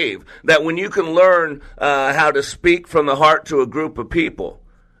believe that when you can learn how to speak from the heart to a group of people,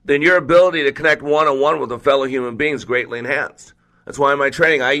 then your ability to connect one-on-one with a fellow human being is greatly enhanced. That's why in my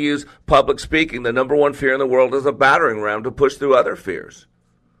training, I use public speaking, the number one fear in the world, as a battering ram to push through other fears.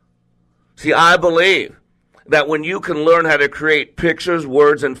 See, I believe that when you can learn how to create pictures,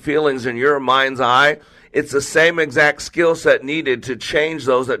 words, and feelings in your mind's eye, it's the same exact skill set needed to change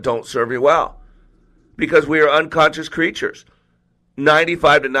those that don't serve you well. Because we are unconscious creatures.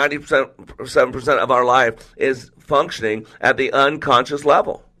 95 to 97% of our life is functioning at the unconscious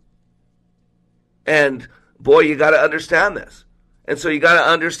level. And boy, you got to understand this. And so you got to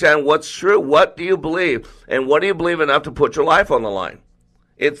understand what's true. What do you believe? And what do you believe enough to put your life on the line?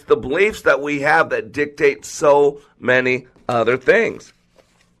 It's the beliefs that we have that dictate so many other things.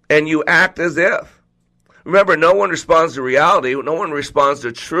 And you act as if. Remember, no one responds to reality. No one responds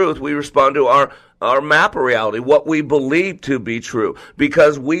to truth. We respond to our map of reality, what we believe to be true,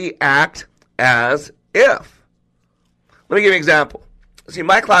 because we act as if. Let me give you an example. See,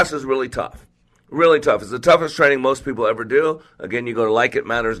 my class is really tough. Really tough. It's the toughest training most people ever do. Again, you go to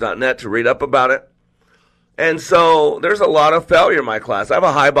likeitmatters.net to read up about it. And so there's a lot of failure in my class. I have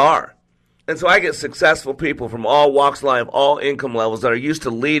a high bar. And so I get successful people from all walks of life, all income levels that are used to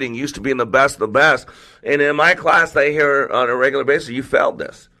leading, used to being the best of the best. And in my class, they hear on a regular basis, you failed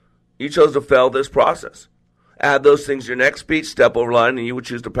this. You chose to fail this process. Add those things to your next speech, step over line, and you would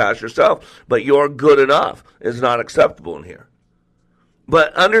choose to pass yourself. But your good enough is not acceptable in here.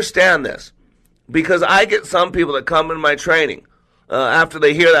 But understand this, because I get some people that come in my training, after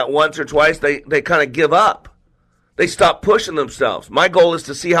they hear that once or twice, they kind of give up. They stop pushing themselves. My goal is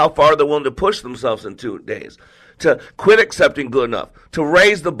to see how far they're willing to push themselves in 2 days, to quit accepting good enough, to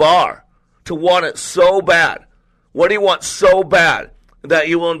raise the bar, to want it so bad. What do you want so bad that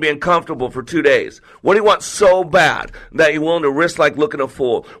you're willing to be uncomfortable for 2 days? What do you want so bad that you're willing to risk like looking a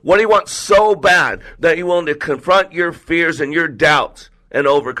fool? What do you want so bad that you're willing to confront your fears and your doubts and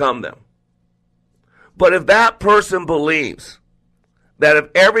overcome them? But if that person believes that if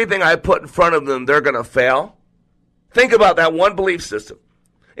everything I put in front of them, they're going to fail, think about that one belief system.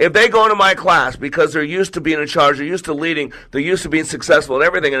 If they go into my class because they're used to being in charge, they're used to leading, they're used to being successful at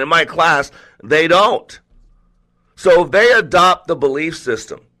everything, and in my class, they don't. So if they adopt the belief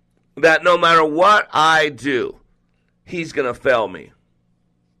system that no matter what I do, he's going to fail me,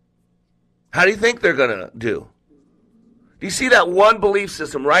 how do you think they're going to do? Do you see that one belief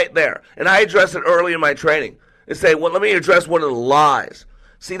system right there? And I address it early in my training and say, well, let me address one of the lies.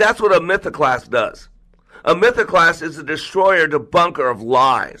 See, that's what a mythoclast does. A mythoclast is a destroyer, debunker of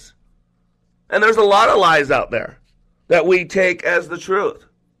lies. And there's a lot of lies out there that we take as the truth.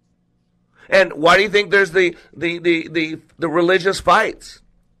 And why do you think there's the religious fights?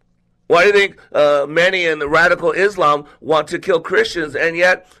 Why do you think many in the radical Islam want to kill Christians? And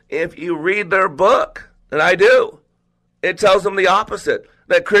yet, if you read their book, and I do, it tells them the opposite,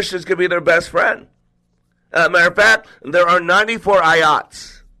 that Christians can be their best friend. Matter of fact, there are 94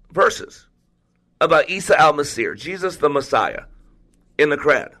 ayats, verses, about Isa al-Masih, Jesus the Messiah, in the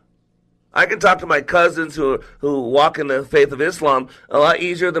Quran. I can talk to my cousins who walk in the faith of Islam a lot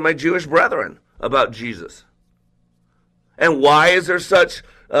easier than my Jewish brethren about Jesus. And why is there such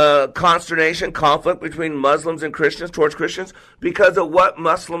consternation, conflict between Muslims and Christians towards Christians? Because of what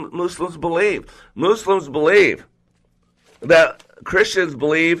Muslims believe. Muslims believe that Christians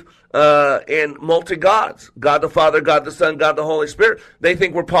believe in multi-gods. God the Father, God the Son, God the Holy Spirit. They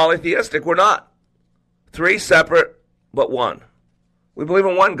think we're polytheistic. We're not. 3 separate, but one. We believe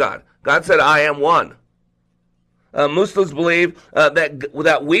in one God. God said, I am one. Muslims believe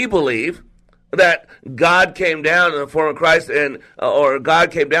that we believe that God came down in the form of Christ, or God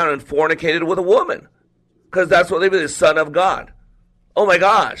came down and fornicated with a woman. Because that's what they believe, the Son of God. Oh my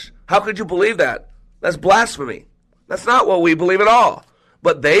gosh, how could you believe that? That's blasphemy. That's not what we believe at all.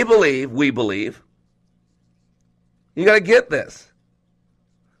 But they believe, we believe. You got to get this.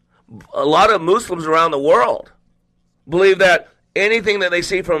 a lot of Muslims around the world believe that anything that they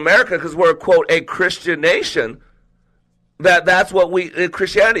see from America, because we're, quote, a Christian nation, that's what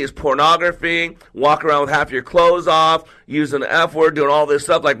Christianity is. Pornography, walking around with half your clothes off, using the F word, doing all this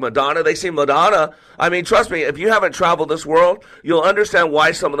stuff like Madonna. They see Madonna. I mean, trust me, if you haven't traveled this world, you'll understand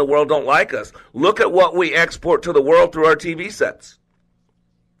why some of the world don't like us. Look at what we export to the world through our TV sets.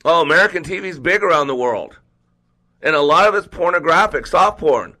 Oh, American TV is big around the world. And a lot of it's pornographic, soft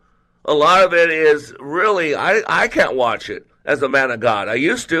porn. A lot of it is really, I can't watch it as a man of God. I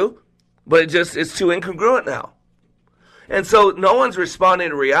used to, but it's too incongruent now. And so no one's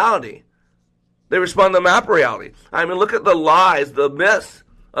responding to reality. They respond to the map of reality. I mean, look at the lies, the myths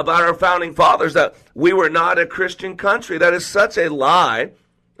about our founding fathers that we were not a Christian country. That is such a lie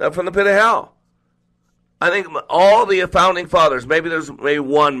from the pit of hell. I think all the founding fathers, maybe there's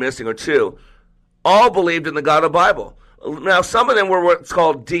one missing or two, all believed in the God of the Bible. Now, some of them were what's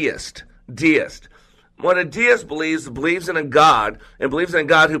called deist. What a deist believes in a God, and believes in a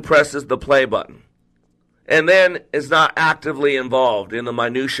God who presses the play button, and then is not actively involved in the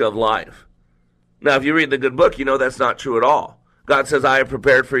minutia of life. Now, if you read the good book, you know that's not true at all. God says, I have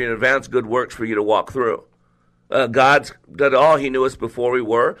prepared for you in advance good works for you to walk through. God's done it all. He knew us before we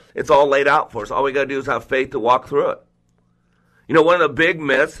were. It's all laid out for us. All we got to do is have faith to walk through it. You know, one of the big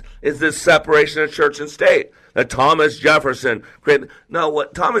myths is this separation of church and state that Thomas Jefferson created. No,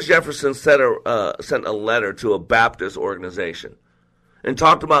 what Thomas Jefferson sent a letter to a Baptist organization and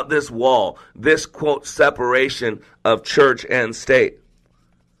talked about this wall, this, quote, separation of church and state.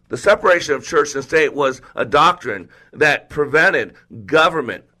 The separation of church and state was a doctrine that prevented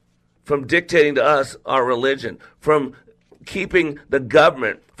government from dictating to us our religion, from keeping the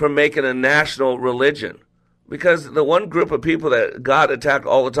government from making a national religion. Because the one group of people that God attacked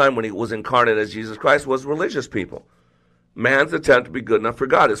all the time when he was incarnate as Jesus Christ was religious people. Man's attempt to be good enough for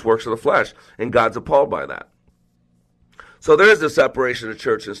God. It's works of the flesh, and God's appalled by that. So there is a separation of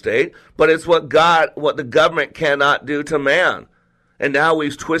church and state, but it's what the government cannot do to man. And now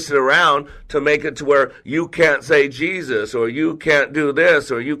we've twisted around to make it to where you can't say Jesus, or you can't do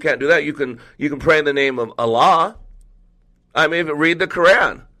this, or you can't do that. You can pray in the name of Allah. I mean, read the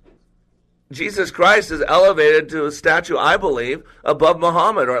Quran. Jesus Christ is elevated to a statue, I believe, above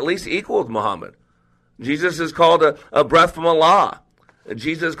Muhammad, or at least equal with Muhammad. Jesus is called a breath from Allah.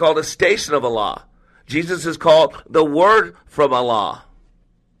 Jesus is called a station of Allah. Jesus is called the word from Allah.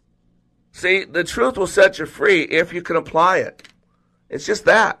 See, the truth will set you free if you can apply it. It's just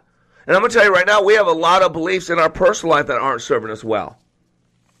that. And I'm going to tell you right now, we have a lot of beliefs in our personal life that aren't serving us well.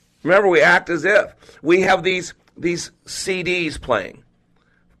 Remember, we act as if. We have these CDs playing.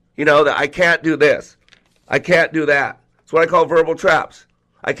 You know, that I can't do this. I can't do that. It's what I call verbal traps.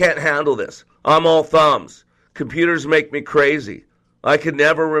 I can't handle this. I'm all thumbs. Computers make me crazy. I can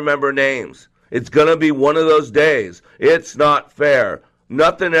never remember names. It's going to be one of those days. It's not fair.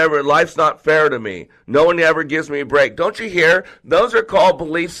 Life's not fair to me. No one ever gives me a break. Don't you hear? Those are called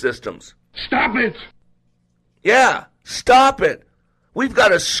belief systems. Stop it! Yeah, stop it. We've got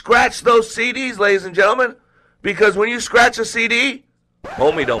to scratch those CDs, ladies and gentlemen, because when you scratch a CD,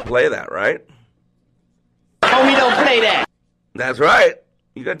 homie don't play that, right? Homie don't play that. That's right.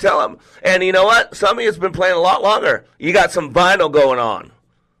 You can tell them. And you know what? Some of you has been playing a lot longer. You got some vinyl going on.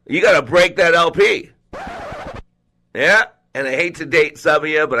 You got to break that LP. Yeah. And I hate to date some of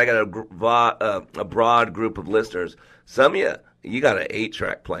you, but I got a broad group of listeners. Some of you got an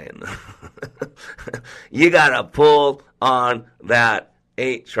 8-track playing. You got to pull on that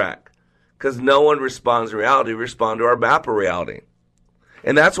 8-track. Because no one responds to reality. We respond to our map of reality.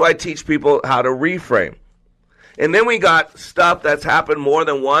 And that's why I teach people how to reframe. And then we got stuff that's happened more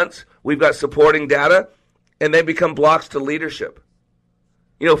than once. We've got supporting data, and they become blocks to leadership.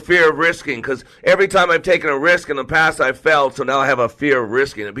 You know, fear of risking, because every time I've taken a risk in the past, I've failed, so now I have a fear of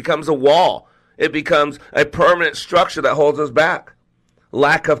risking. It becomes a wall. It becomes a permanent structure that holds us back.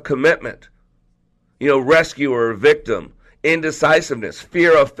 Lack of commitment. You know, rescuer or victim. Indecisiveness.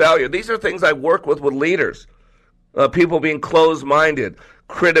 Fear of failure. These are things I work with leaders. People being closed-minded,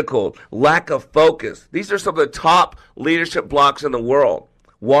 critical, lack of focus. These are some of the top leadership blocks in the world.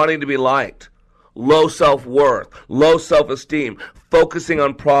 Wanting to be liked. Low self-worth, low self-esteem, focusing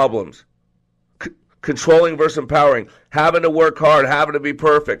on problems, controlling versus empowering, having to work hard, having to be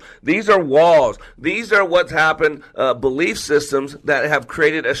perfect. These are walls. These are what's happened, belief systems that have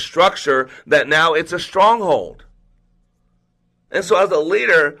created a structure that now it's a stronghold. And so as a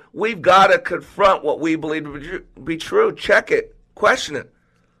leader, we've got to confront what we believe to be true. Check it. Question it.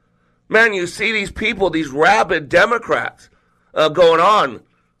 Man, you see these people, these rabid Democrats going on.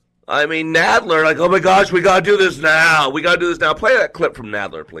 I mean, Nadler, like, oh my gosh, we got to do this now. We got to do this now. Play that clip from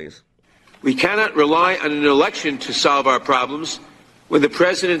Nadler, please. We cannot rely on an election to solve our problems when the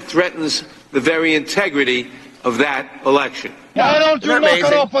president threatens the very integrity of that election. Why don't you knock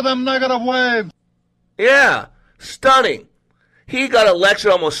it off with them negative waves? Yeah, stunning. He got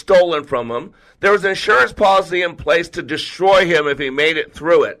election almost stolen from him. There was an insurance policy in place to destroy him if he made it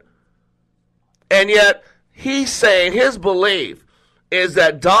through it. And yet, he's saying his belief is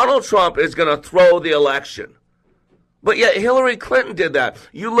that Donald Trump is going to throw the election. But yet Hillary Clinton did that.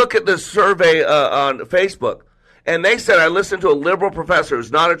 You look at this survey on Facebook, and they said, I listened to a liberal professor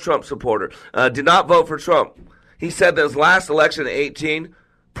who's not a Trump supporter, did not vote for Trump. He said that his last election in 2018,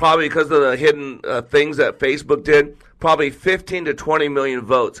 probably because of the hidden things that Facebook did, probably 15 to 20 million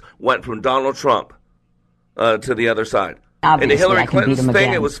votes went from Donald Trump to the other side. Obviously, in the Hillary Clinton's thing,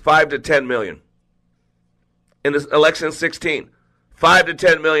 again. it was 5 to 10 million. In the election in 2016, 5 to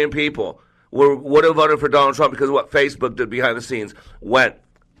 10 million people would have voted for Donald Trump because of what Facebook did behind the scenes went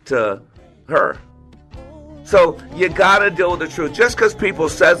to her. So you got to deal with the truth. Just because people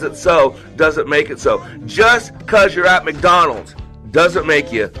says it so doesn't make it so. Just because you're at McDonald's doesn't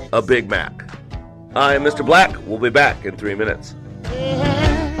make you a Big Mac. I'm Mr. Black. We'll be back in 3 minutes.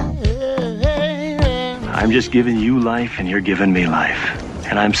 I'm just giving you life and you're giving me life.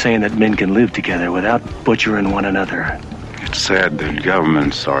 And I'm saying that men can live together without butchering one another. It's sad that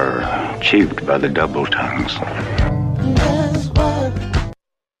governments are cheated by the double tongues.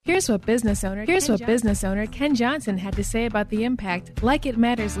 Here's what business owner Ken Johnson had to say about the impact Like It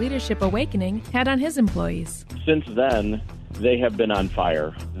Matters Leadership Awakening had on his employees. Since then, they have been on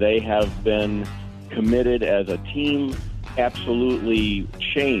fire. They have been committed as a team, absolutely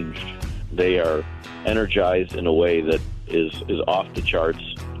changed. They are energized in a way that is off the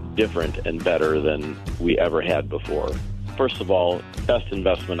charts, different and better than we ever had before. First of all, best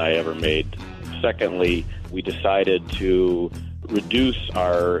investment I ever made. Secondly, we decided to reduce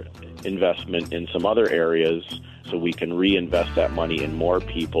our investment in some other areas so we can reinvest that money in more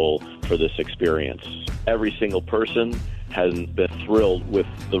people for this experience. Every single person has been thrilled with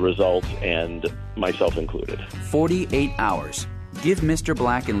the results, and myself included. 48 hours. Give Mr.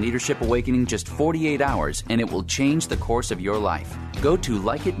 Black and Leadership Awakening just 48 hours, and it will change the course of your life. Go to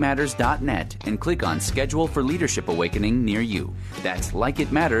likeitmatters.net and click on Schedule for Leadership Awakening near you. That's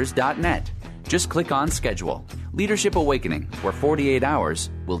likeitmatters.net. Just click on Schedule. Leadership Awakening, where 48 hours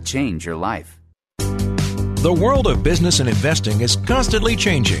will change your life. The world of business and investing is constantly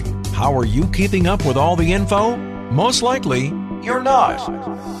changing. How are you keeping up with all the info? Most likely, you're not.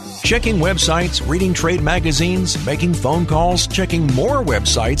 Checking websites, reading trade magazines, making phone calls, checking more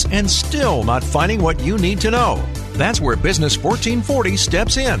websites, and still not finding what you need to know. That's where Business 1440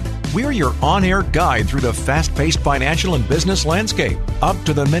 steps in. We're your on-air guide through the fast-paced financial and business landscape.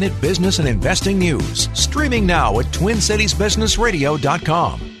 Up-to-the-minute business and investing news. Streaming now at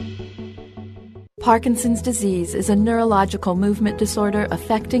TwinCitiesBusinessRadio.com. Parkinson's disease is a neurological movement disorder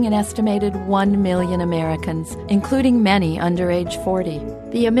affecting an estimated 1 million Americans, including many under age 40.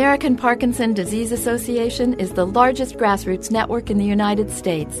 The American Parkinson Disease Association is the largest grassroots network in the United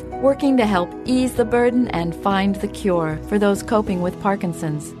States, working to help ease the burden and find the cure for those coping with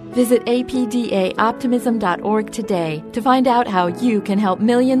Parkinson's. Visit apdaoptimism.org today to find out how you can help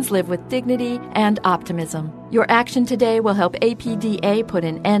millions live with dignity and optimism. Your action today will help APDA put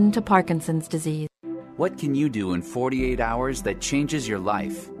an end to Parkinson's disease. What can you do in 48 hours that changes your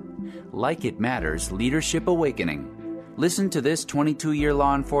life? Like It Matters Leadership Awakening. Listen to this 22-year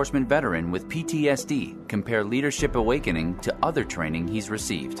law enforcement veteran with PTSD compare Leadership Awakening to other training he's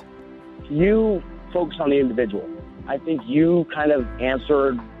received. You focus on the individual. I think you kind of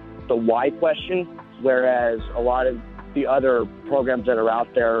answered the why question, whereas a lot of the other programs that are out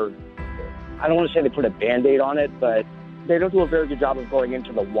there, I don't want to say they put a Band-Aid on it, but they don't do a very good job of going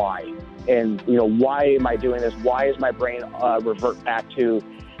into the why. And, why am I doing this? Why is my brain revert back to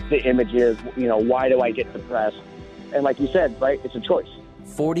the images? Why do I get depressed? And like you said, right, it's a choice.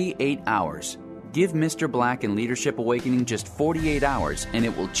 48 hours. Give Mr. Black and Leadership Awakening just 48 hours, and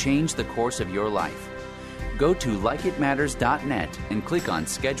it will change the course of your life. Go to likeitmatters.net and click on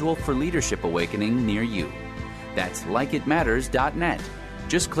Schedule for Leadership Awakening near you. That's likeitmatters.net.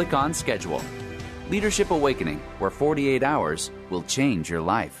 Just click on Schedule. Leadership Awakening, where 48 hours will change your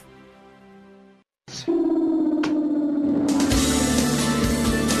life.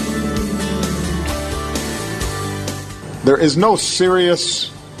 There is no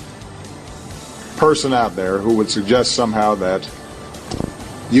serious person out there who would suggest somehow that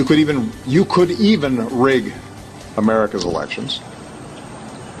you could even rig America's elections,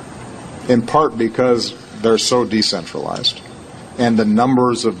 in part because they're so decentralized. and the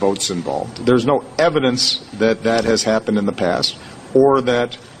numbers of votes involved. There's no evidence that that has happened in the past or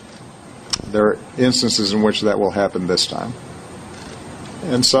that there are instances in which that will happen this time.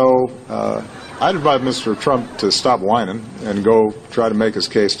 And so I'd advise Mr. Trump to stop whining and go try to make his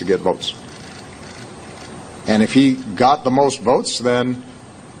case to get votes. And if he got the most votes, then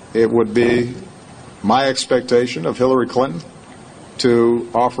it would be my expectation of Hillary Clinton to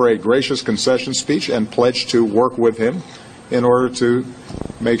offer a gracious concession speech and pledge to work with him in order to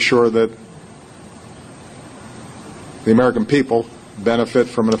make sure that the American people benefit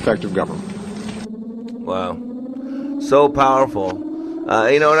from an effective government. Wow. So powerful.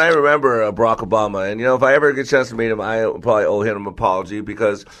 And I remember Barack Obama, and, if I ever get a chance to meet him, I probably owe him an apology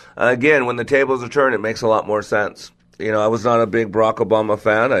because, again, when the tables are turned, it makes a lot more sense. I was not a big Barack Obama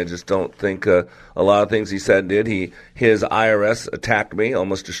fan. I just don't think a lot of things he said did. His IRS attacked me,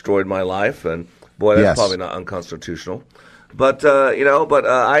 almost destroyed my life, and, boy, that's probably not unconstitutional. But,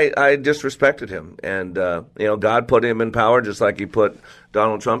 I disrespected him, and, God put him in power just like he put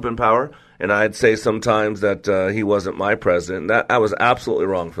Donald Trump in power. And I'd say sometimes that he wasn't my president. I was absolutely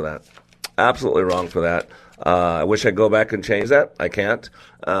wrong for that. Absolutely wrong for that. I wish I'd go back and change that. I can't.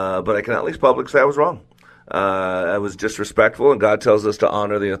 But I can at least publicly say I was wrong. I was disrespectful, and God tells us to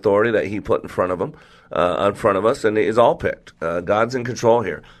honor the authority that he put in front of us, and he's all picked. God's in control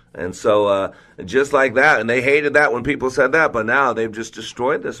here. And so just like that, and they hated that when people said that, but now they've just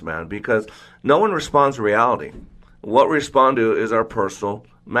destroyed this man because no one responds to reality. What we respond to is our personal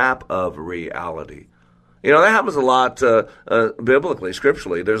map of reality. That happens a lot biblically,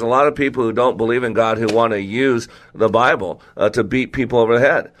 scripturally. There's a lot of people who don't believe in God who want to use the Bible to beat people over the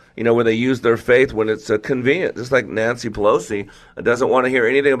head, where they use their faith when it's convenient. Just like Nancy Pelosi doesn't want to hear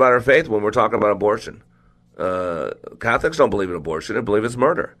anything about her faith when we're talking about abortion. Catholics don't believe in abortion. They believe it's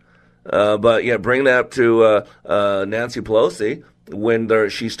murder. But bring that up to Nancy Pelosi when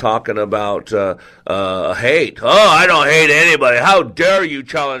she's talking about hate. Oh, I don't hate anybody. How dare you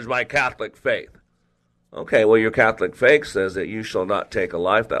challenge my Catholic faith? Okay, well, your Catholic faith says that you shall not take a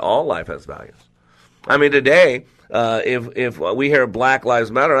life, that all life has values. I mean, today, if we hear Black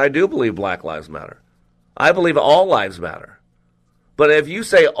Lives Matter, I do believe Black Lives Matter. I believe all lives matter. But if you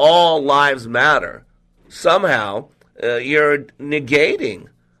say all lives matter, somehow you're negating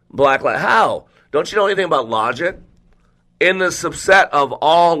Black lives. How? Don't you know anything about logic? In the subset of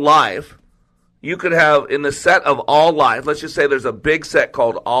all life, you could have, in the set of all life, let's just say there's a big set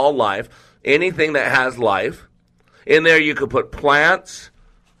called all life, anything that has life. In there you could put plants,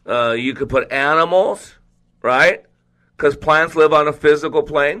 you could put animals, right? Because plants live on a physical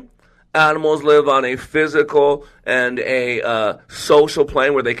plane. Animals live on a physical and a social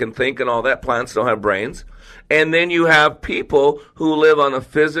plane where they can think and all that. Plants don't have brains. And then you have people who live on a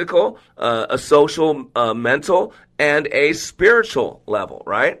physical, a social, mental, and a spiritual level,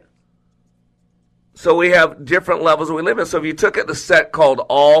 right? So we have different levels that we live in. So if you took it the set called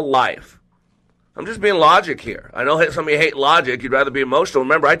all life, I'm just being logic here. I know some of you hate logic. You'd rather be emotional.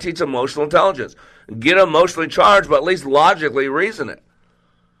 Remember, I teach emotional intelligence. Get emotionally charged, but at least logically reason it.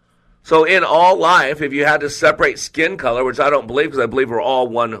 So in all life, if you had to separate skin color, which I don't believe because I believe we're all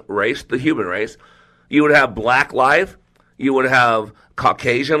one race, the human race, you would have black life, you would have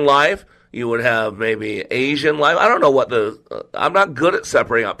Caucasian life, you would have maybe Asian life. I don't know I'm not good at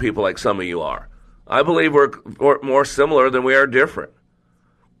separating out people like some of you are. I believe we're more similar than we are different.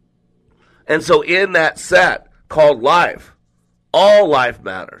 And so in that set called life, all life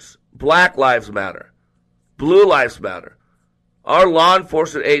matters. Black lives matter. Blue lives matter. Our law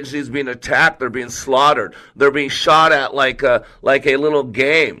enforcement agencies being attacked, they're being slaughtered, they're being shot at like a little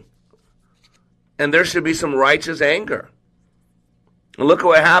game. And there should be some righteous anger. And look at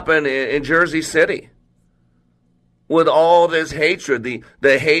what happened in Jersey City with all this hatred,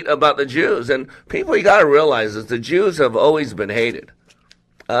 the hate about the Jews. And people, you got to realize this, the Jews have always been hated.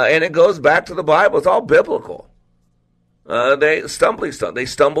 And it goes back to the Bible. It's all biblical. They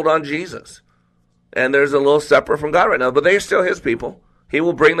stumbled on Jesus. And there's a little separate from God right now, but they're still his people. He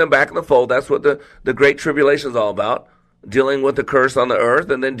will bring them back in the fold. That's what the Great Tribulation is all about, dealing with the curse on the earth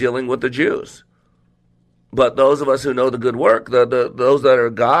and then dealing with the Jews. But those of us who know the good work, those that are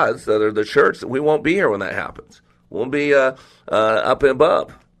God's, that are the church, we won't be here when that happens. We'll be up and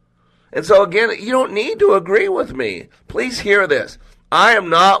above. And so again, you don't need to agree with me. Please hear this. I am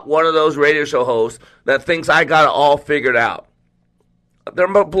not one of those radio show hosts that thinks I got it all figured out. They're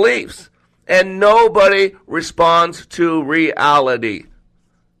my beliefs. And nobody responds to reality.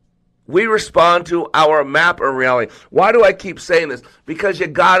 We respond to our map of reality. Why do I keep saying this? Because you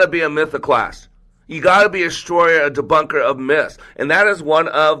got to be a mythoclast. You got to be a destroyer, a debunker of myths. And that is one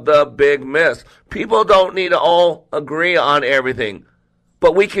of the big myths. People don't need to all agree on everything,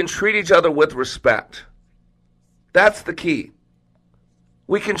 but we can treat each other with respect. That's the key.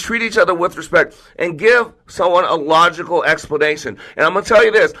 We can treat each other with respect and give someone a logical explanation. And I'm going to tell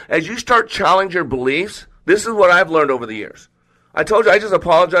you this, as you start challenging your beliefs, this is what I've learned over the years. I told you I just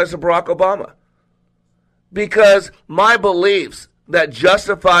apologized to Barack Obama because my beliefs that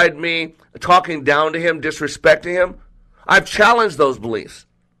justified me talking down to him, disrespecting him, I've challenged those beliefs.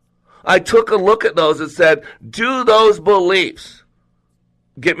 I took a look at those and said, do those beliefs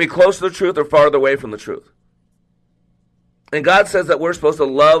get me close to the truth or farther away from the truth? And God says that we're supposed to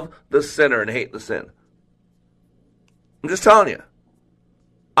love the sinner and hate the sin. I'm just telling you.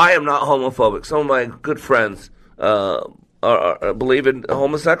 I am not homophobic. Some of my good friends believe in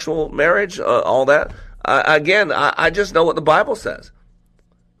homosexual marriage, all that. I just know what the Bible says.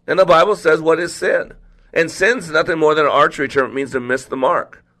 And the Bible says what is sin. And sin's nothing more than an archery term. It means to miss the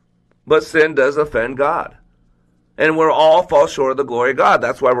mark. But sin does offend God. And we're all fall short of the glory of God.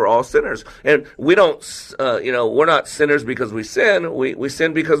 That's why we're all sinners. And we don't, we're not sinners because we sin. We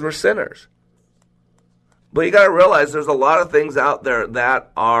sin because we're sinners. But you got to realize there's a lot of things out there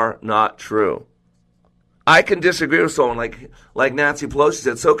that are not true. I can disagree with someone like Nancy Pelosi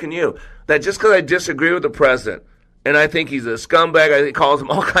said, so can you. That just because I disagree with the president and I think he's a scumbag, I think he calls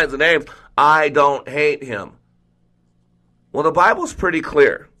him all kinds of names, I don't hate him. Well, the Bible's pretty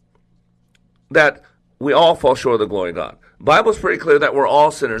clear that we all fall short of the glory of God. The Bible's pretty clear that we're all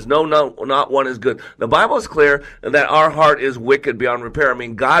sinners. No, not one is good. The Bible is clear that our heart is wicked beyond repair. I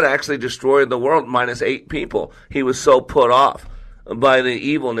mean, God actually destroyed the world minus 8 people. He was so put off by the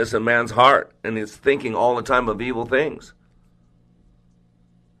evilness in man's heart, and he's thinking all the time of evil things.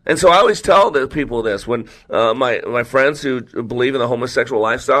 And so I always tell the people this when my friends who believe in the homosexual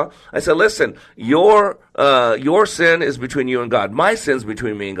lifestyle, I said, listen, your sin is between you and God. My sin's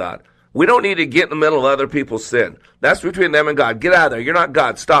between me and God. We don't need to get in the middle of other people's sin. That's between them and God. Get out of there. You're not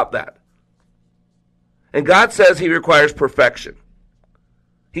God. Stop that. And God says he requires perfection.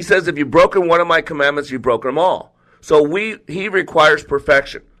 He says if you've broken one of my commandments, you've broken them all. So he requires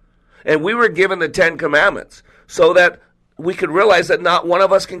perfection. And we were given the 10 commandments so that we could realize that not one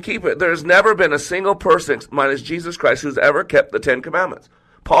of us can keep it. There's never been a single person, minus Jesus Christ, who's ever kept the 10 commandments.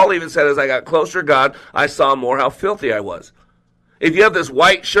 Paul even said, as I got closer to God, I saw more how filthy I was. If you have this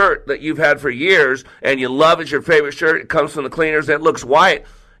white shirt that you've had for years and you love it's your favorite shirt, it comes from the cleaners and it looks white,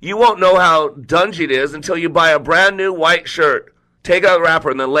 you won't know how dungy it is until you buy a brand new white shirt, take out the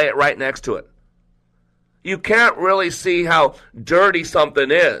wrapper, and then lay it right next to it. You can't really see how dirty something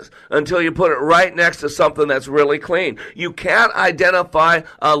is until you put it right next to something that's really clean. You can't identify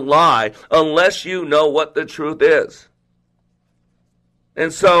a lie unless you know what the truth is.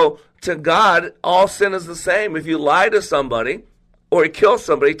 And so, to God, all sin is the same. If you lie to somebody or you kill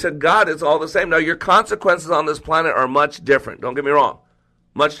somebody, to God it's all the same. Now, your consequences on this planet are much different. Don't get me wrong.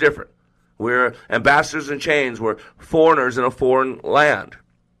 Much different. We're ambassadors in chains. We're foreigners in a foreign land.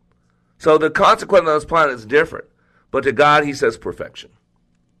 So the consequence on this planet is different. But to God, he says perfection.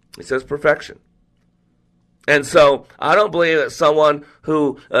 He says perfection. And so I don't believe that someone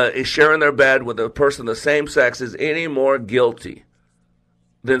who is sharing their bed with a person of the same sex is any more guilty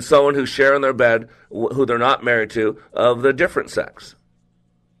than someone who's sharing their bed, who they're not married to, of the different sex.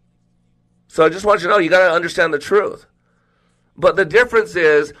 So I just want you to know, you got to understand the truth. But the difference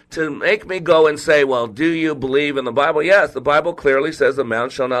is to make me go and say, well, do you believe in the Bible? Yes, the Bible clearly says a man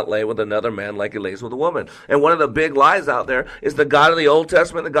shall not lay with another man like he lays with a woman. And one of the big lies out there is the God of the Old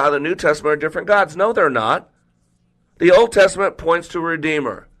Testament and the God of the New Testament are different gods. No, they're not. The Old Testament points to a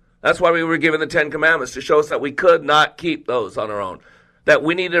Redeemer. That's why we were given the 10 Commandments, to show us that we could not keep those on our own. That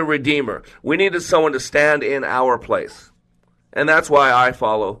we needed a Redeemer. We needed someone to stand in our place. And that's why I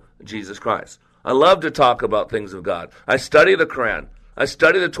follow Jesus Christ. I love to talk about things of God. I study the Quran. I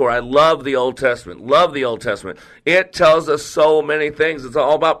study the Torah. I love the Old Testament. Love the Old Testament. It tells us so many things. It's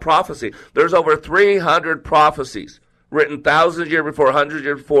all about prophecy. There's over 300 prophecies written thousands of years before, hundreds of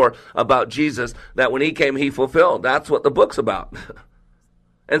years before, about Jesus, that when he came, he fulfilled. That's what the book's about.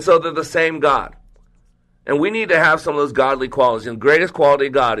 And so they're the same God. And we need to have some of those godly qualities. And the greatest quality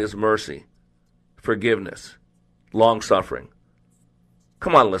of God is mercy, forgiveness, long-suffering.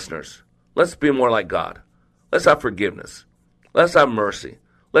 Come on, listeners. Let's be more like God. Let's have forgiveness. Let's have mercy.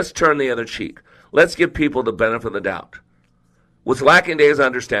 Let's turn the other cheek. Let's give people the benefit of the doubt. What's lacking today is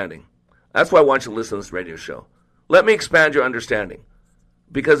understanding. That's why I want you to listen to this radio show. Let me expand your understanding.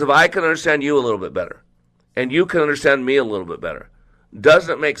 Because if I can understand you a little bit better, and you can understand me a little bit better,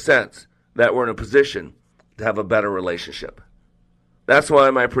 doesn't it make sense that we're in a position to have a better relationship? That's why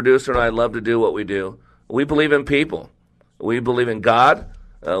my producer and I love to do what we do. We believe in people. We believe in God.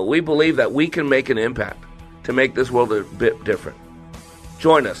 We believe that we can make an impact to make this world a bit different.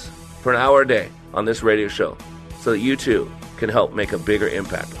 Join us for an hour a day on this radio show so that you too can help make a bigger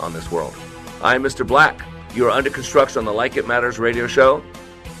impact on this world. I'm Mr. Black. You are under construction on the Like It Matters radio show.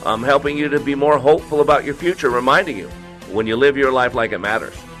 I'm helping you to be more hopeful about your future, reminding you, when you live your life like it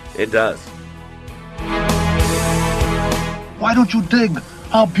matters, it does. Why don't you dig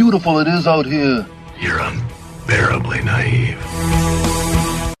how beautiful it is out here? You're unbearably naive.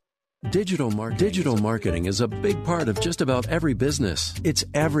 Digital marketing is a big part of just about every business. It's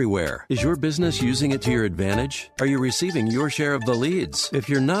everywhere. Is your business using it to your advantage? Are you receiving your share of the leads? If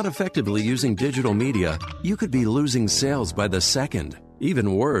you're not effectively using digital media, you could be losing sales by the second.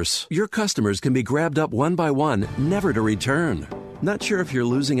 Even worse, your customers can be grabbed up one by one, never to return. Not sure if you're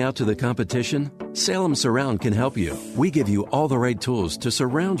losing out to the competition? Salem Surround can help you. We give you all the right tools to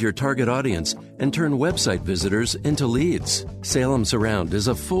surround your target audience and turn website visitors into leads. Salem Surround is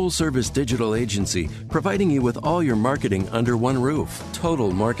a full-service digital agency providing you with all your marketing under one roof.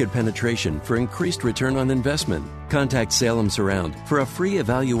 Total market penetration for increased return on investment. Contact Salem Surround for a free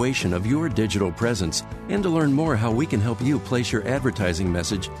evaluation of your digital presence and to learn more how we can help you place your advertising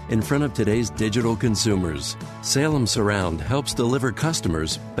message in front of today's digital consumers. Salem Surround helps deliver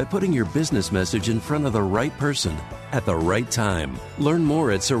customers by putting your business message in front of the right person at the right time. Learn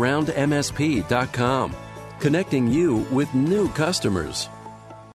more at surroundmsp.com. Connecting you with new customers.